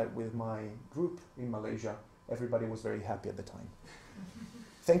that I had with my group in Malaysia. Everybody was very happy at the time.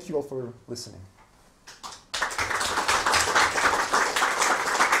 Thank you all for listening.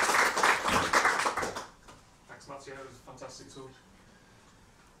 Thanks, Matteo. That was a fantastic talk.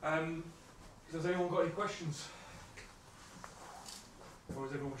 Has anyone got any questions? Or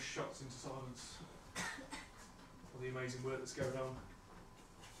is everyone shocked into silence for the amazing work that's going on?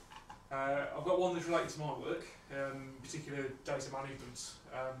 I've got one that's related to my work, in particular data management.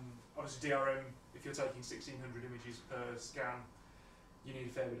 Obviously DRM, if you're taking 1600 images per scan, you need a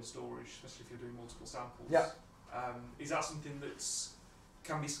fair bit of storage, especially if you're doing multiple samples. Yeah. Is that something that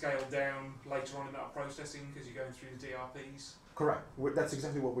can be scaled down later on in that processing because you're going through the DRPs? Correct. That's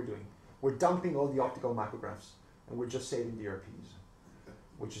exactly what we're doing. We're dumping all the optical micrographs and we're just saving DRPs,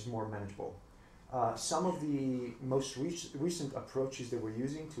 which is more manageable. Some of the most recent approaches that we're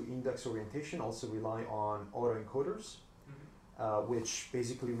using to index orientation also rely on autoencoders, which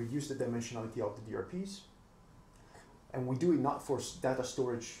basically reduce the dimensionality of the DRPs. And we do it not for data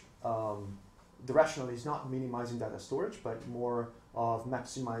storage. The rationale is not minimizing data storage, but more of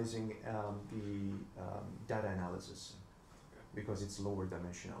maximizing the data analysis because it's lower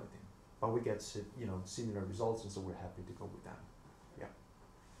dimensionality. But we get similar results, and so we're happy to go with that. Yeah.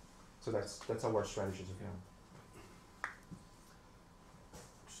 So that's our strategies of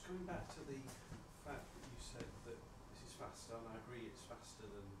Just coming back to the fact that you said that this is fast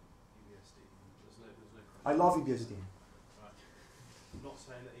I love EBSD. Right. I'm not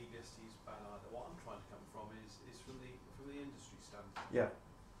saying that EBSD is bad either. What I'm trying to come from is from the industry standpoint. Yeah.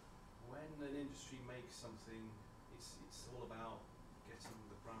 When an industry makes something, it's all about getting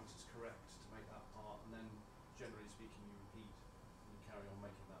the parameters correct to make that part, and then generally speaking you repeat and you carry on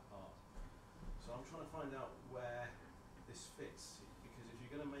making that part. So I'm trying to find out where this fits, because if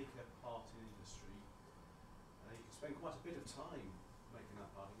you're going to make a part in industry, you can spend quite a bit of time making that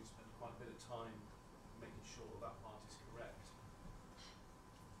part. You can spend quite a bit of time making sure that part is correct.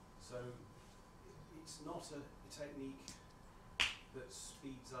 So it's not a technique that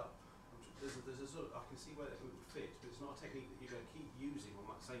speeds up. There's a sort of, I can see where it would fit, but it's not a technique that you're going to keep using on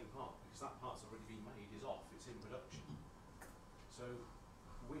that same part, because that part's already been made, is off, it's in production. So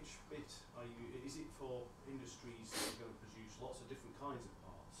which bit are you, is it for industries that are going to produce lots of different kinds of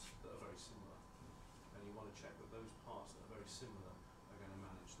parts that are very similar, and you want to check that those parts that are very similar are going to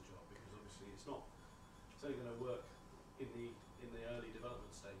manage the job, because obviously it's only going to work in the early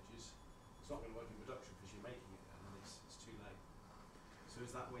development stages. It's not going to work in production because you're making it and it's too late. So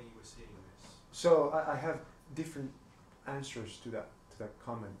is that where you were seeing this? So I have different answers to that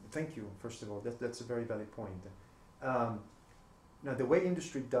comment. Thank you, first of all. That's a very valid point. Now, the way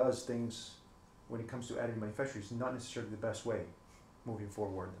industry does things when it comes to additive manufacturing is not necessarily the best way moving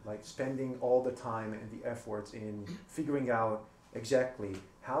forward. Like spending all the time and the efforts in figuring out exactly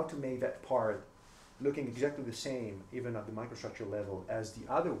how to make that part looking exactly the same, even at the microstructure level, as the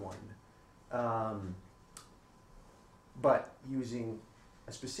other one, but using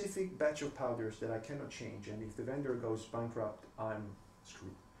a specific batch of powders that I cannot change, and if the vendor goes bankrupt, I'm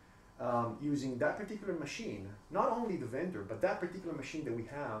screwed. Using that particular machine, not only the vendor, but that particular machine that we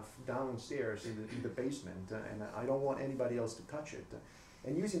have downstairs in the basement, and I don't want anybody else to touch it,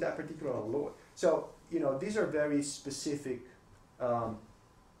 and using that particular alloy. So, these are very specific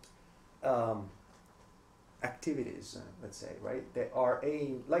activities, let's say, right? They are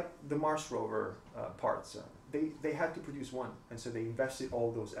aimed, like the Mars rover parts. They had to produce one, and so they invested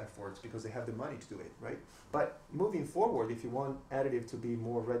all those efforts because they have the money to do it, right? But moving forward, if you want additive to be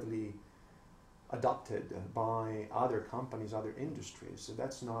more readily adopted by other companies, other industries, so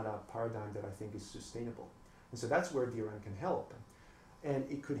that's not a paradigm that I think is sustainable. And so that's where DRM can help. And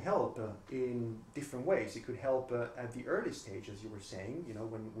it could help in different ways. It could help at the early stage, as you were saying,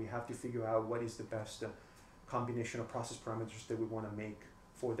 when we have to figure out what is the best combination of process parameters that we want to make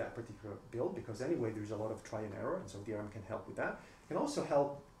for that particular build, because anyway there's a lot of try and error, and so DRM can help with that. It can also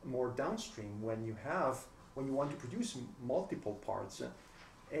help more downstream when you want to produce multiple parts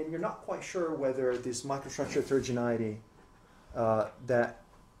and you're not quite sure whether this microstructure heterogeneity that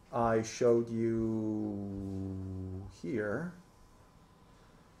I showed you here,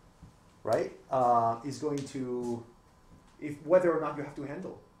 right, is going to, whether or not you have to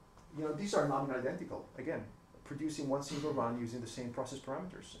handle. These are non-identical, again, producing one single run using the same process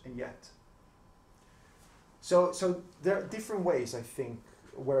parameters, and yet. So there are different ways, I think,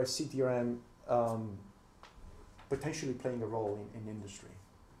 where I see DRM potentially playing a role in industry.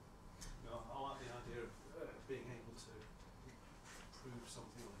 I like the idea of being able to prove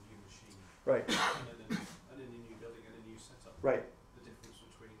something on a new machine. Right. and in a new building and a new setup. Right. The difference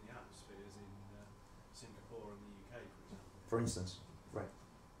between the atmospheres in Singapore and the UK, for example. For instance. Right.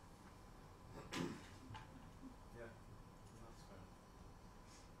 Yeah, that's fair.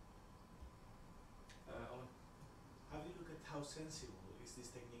 Have you looked at how sensible is this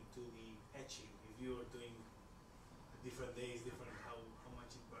technique to the etching? If you are doing different days, how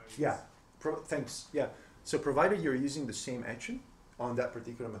much it varies? Yeah. Thanks. Yeah. So provided you're using the same etching on that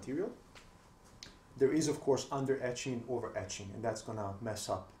particular material, there is of course under etching, over etching, and that's gonna mess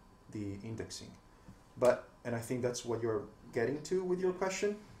up the indexing. And I think that's what you're getting to with your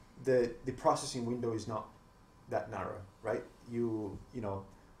question. The processing window is not that narrow, right? You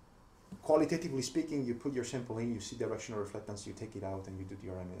qualitatively speaking, you put your sample in, you see directional reflectance, you take it out, and you do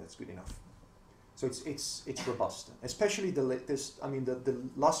DRM, and that's good enough. So it's robust, especially the latest. I mean, the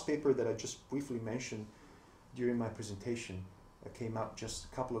last paper that I just briefly mentioned during my presentation came out just a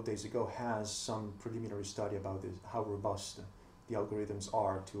couple of days ago, has some preliminary study about this, how robust the algorithms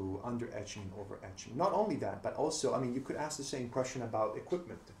are to under etching and over etching. Not only that, but also, I mean, you could ask the same question about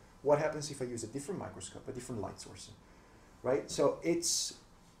equipment. What happens if I use a different microscope, a different light source, right? So it's,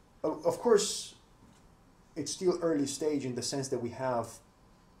 of course, it's still early stage in the sense that we have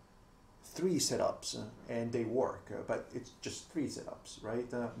 3 setups and they work, but it's just 3 setups,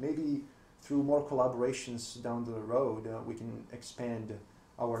 right? Maybe through more collaborations down the road, we can expand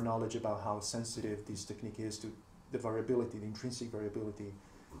our knowledge about how sensitive this technique is to the variability, the intrinsic variability.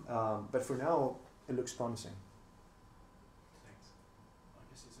 But for now, it looks promising. Thanks. I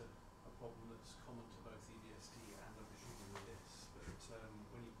guess it's a problem that's common to both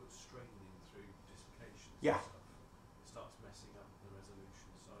when you put strain in through dislocations Yeah. and stuff, it starts messing up the resolution.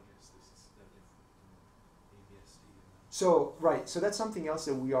 So I guess this is no different than EBSD. So, right, so that's something else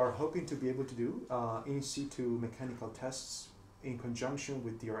that we are hoping to be able to do, in situ mechanical tests in conjunction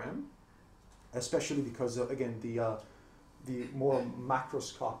with DRM, especially because, again, the more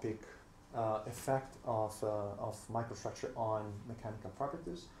macroscopic effect of microstructure on mechanical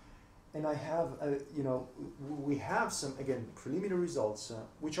properties. And I have, we have some, again, preliminary results,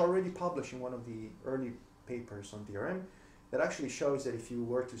 which are already published in one of the early papers on DRM, that actually shows that if you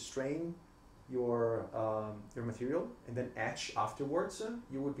were to strain your material and then etch afterwards,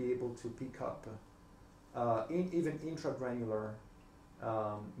 you would be able to pick up even intragranular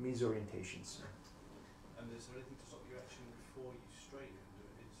misorientations. And is there anything to stop you etching before you strain it and do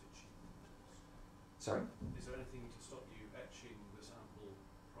it in situ? Sorry? Is there anything to stop you etching the sample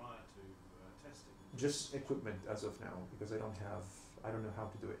prior to testing? Just equipment as of now, because I don't know how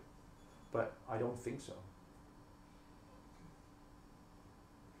to do it. But I don't think so.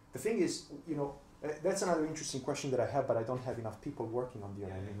 The thing is, that's another interesting question that I have, but I don't have enough people working on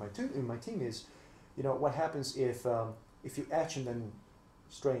DRM in my team is, what happens if you etch and then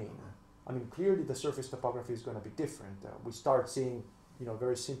strain? I mean, clearly the surface topography is going to be different. We start seeing,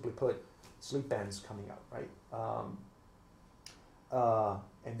 very simply put, slip bands coming out, right?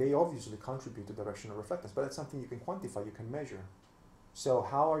 And they obviously contribute to directional reflectance, but that's something you can quantify, you can measure. So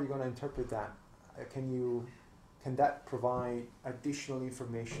how are you going to interpret that? Can that provide additional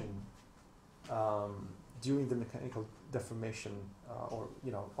information during the mechanical deformation or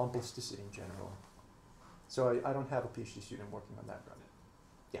on plasticity in general? So I don't have a PhD student working on that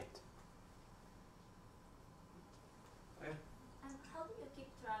yet. And how do you keep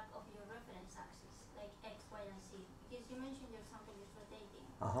track of your reference axis, like X, Y, and Z? Because you mentioned your sample is rotating,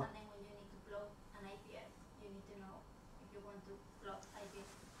 and then when you need to plot an IPF, you need to know if you want to plot IPF.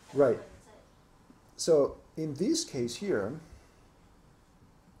 Right. So in this case here,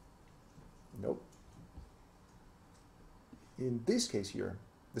 nope. In this case here,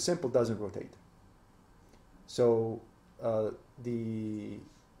 the sample doesn't rotate. So the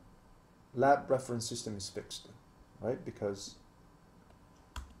lab reference system is fixed, right? Because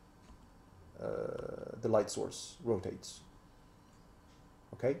the light source rotates.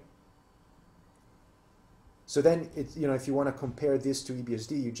 Okay? So then, if you want to compare this to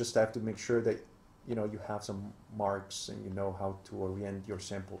EBSD, you just have to make sure that you have some marks and you know how to orient your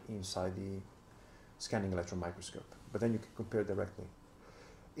sample inside the scanning electron microscope. But then you can compare directly.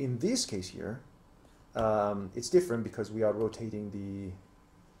 In this case here, it's different because we are rotating the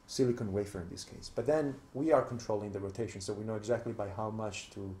silicon wafer in this case. But then we are controlling the rotation, so we know exactly by how much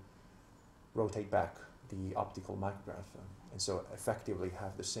to rotate back the optical micrograph. And so effectively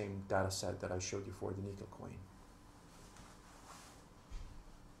have the same data set that I showed you for the nickel coin.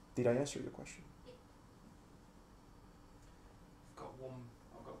 Did I answer your question? Go on.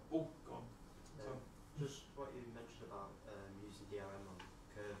 Just what you mentioned about using DRM on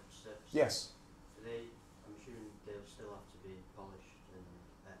curved surfaces. Yes. I'm assuming they'll still have to be polished and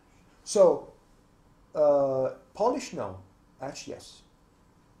etched. So, polish, no. Etch, yes.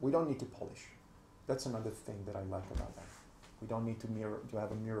 We don't need to polish. That's another thing that I like about that. We don't need to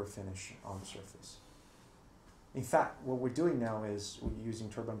have a mirror finish on the surface. In fact, what we're doing now is we're using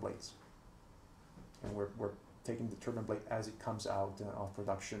turbine blades. And we're taking the turbine blade as it comes out of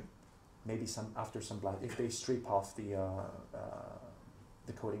production, maybe after some blast, if they strip off the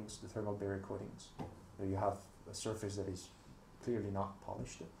coatings, the thermal barrier coatings, you have a surface that is clearly not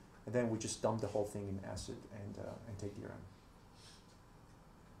polished, and then we just dump the whole thing in acid and take DRM.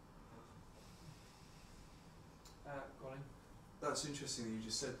 Colin? That's interesting that you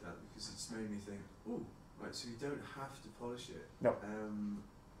just said that, because it's made me think, ooh, right, so you don't have to polish it. No.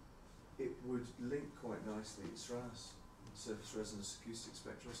 It would link quite nicely to SRAS, surface resonance acoustic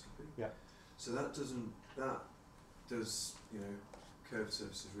spectroscopy. Yeah. So that does, curved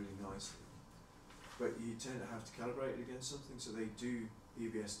surfaces really nicely. But you tend to have to calibrate it against something, so they do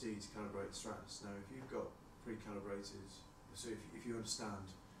EBSD to calibrate SRAS. Now, if you've got pre-calibrated, so if you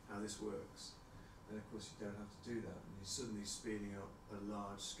understand how this works, then of course you don't have to do that, and you're suddenly speeding up a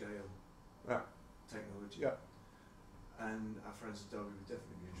large-scale technology. Yeah. And our friends at Derby would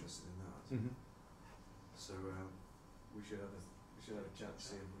definitely be interested in that. Mm-hmm. So we should have a chat to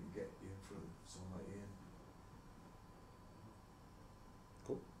see if we can get you in front of someone like Ian.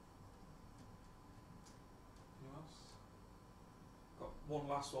 Cool. Anyone else? Got one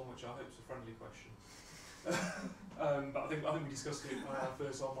last one, which I hope is a friendly question. But I think we discussed it on our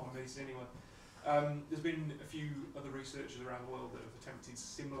first online meeting anyway. There's been a few other researchers around the world that have attempted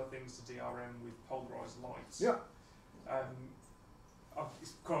similar things to DRM with polarised lights. Yeah.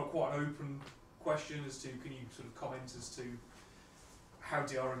 it's quite an open question as to, can you sort of comment as to how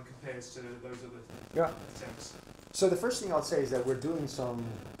DRM compares to those other attempts? So the first thing I'll say is that we're doing some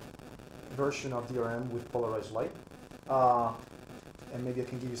version of DRM with polarized light, and maybe I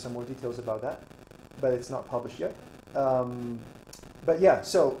can give you some more details about that, but it's not published yet. But yeah,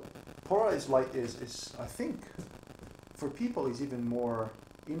 so polarized light is I think, for people, is even more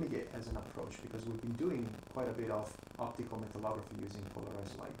immediate as an approach, because we've been doing quite a bit of optical metallography using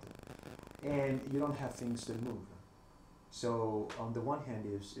polarized light, and you don't have things that move. So on the one hand,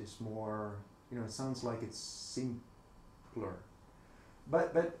 is more, it sounds like it's simpler,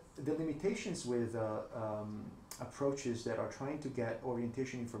 but the limitations with approaches that are trying to get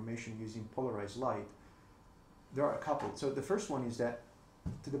orientation information using polarized light, there are a couple. So the first one is that,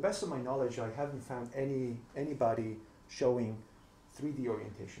 to the best of my knowledge, I haven't found anybody showing 3D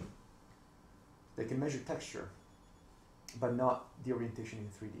orientation. They can measure texture, but not the orientation in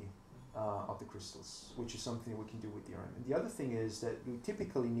 3D of the crystals, which is something we can do with DRM. And the other thing is that we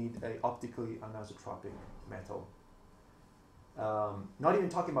typically need a optically anisotropic metal. Not even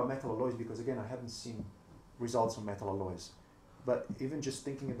talking about metal alloys, because again, I haven't seen results on metal alloys. But even just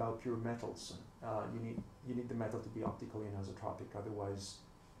thinking about pure metals, you need the metal to be optically anisotropic. Otherwise,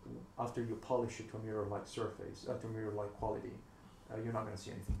 after you polish it to a mirror-like surface, to a mirror-like quality, you're not going to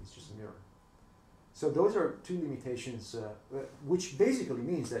see anything. It's just a mirror. So those are two limitations, which basically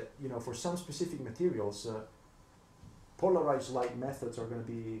means that, for some specific materials, polarized light methods are going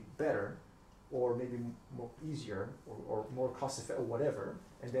to be better, or maybe more easier, or more cost-effective, or whatever.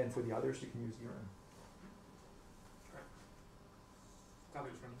 And then for the others, you can use DRM.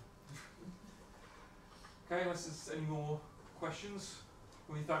 Okay, unless there's any more questions,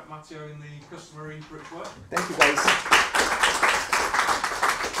 can we thank Matteo and the customary for its work? Thank you, guys.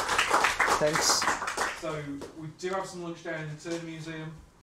 Thanks. So we do have some lunch down in the Turner Museum.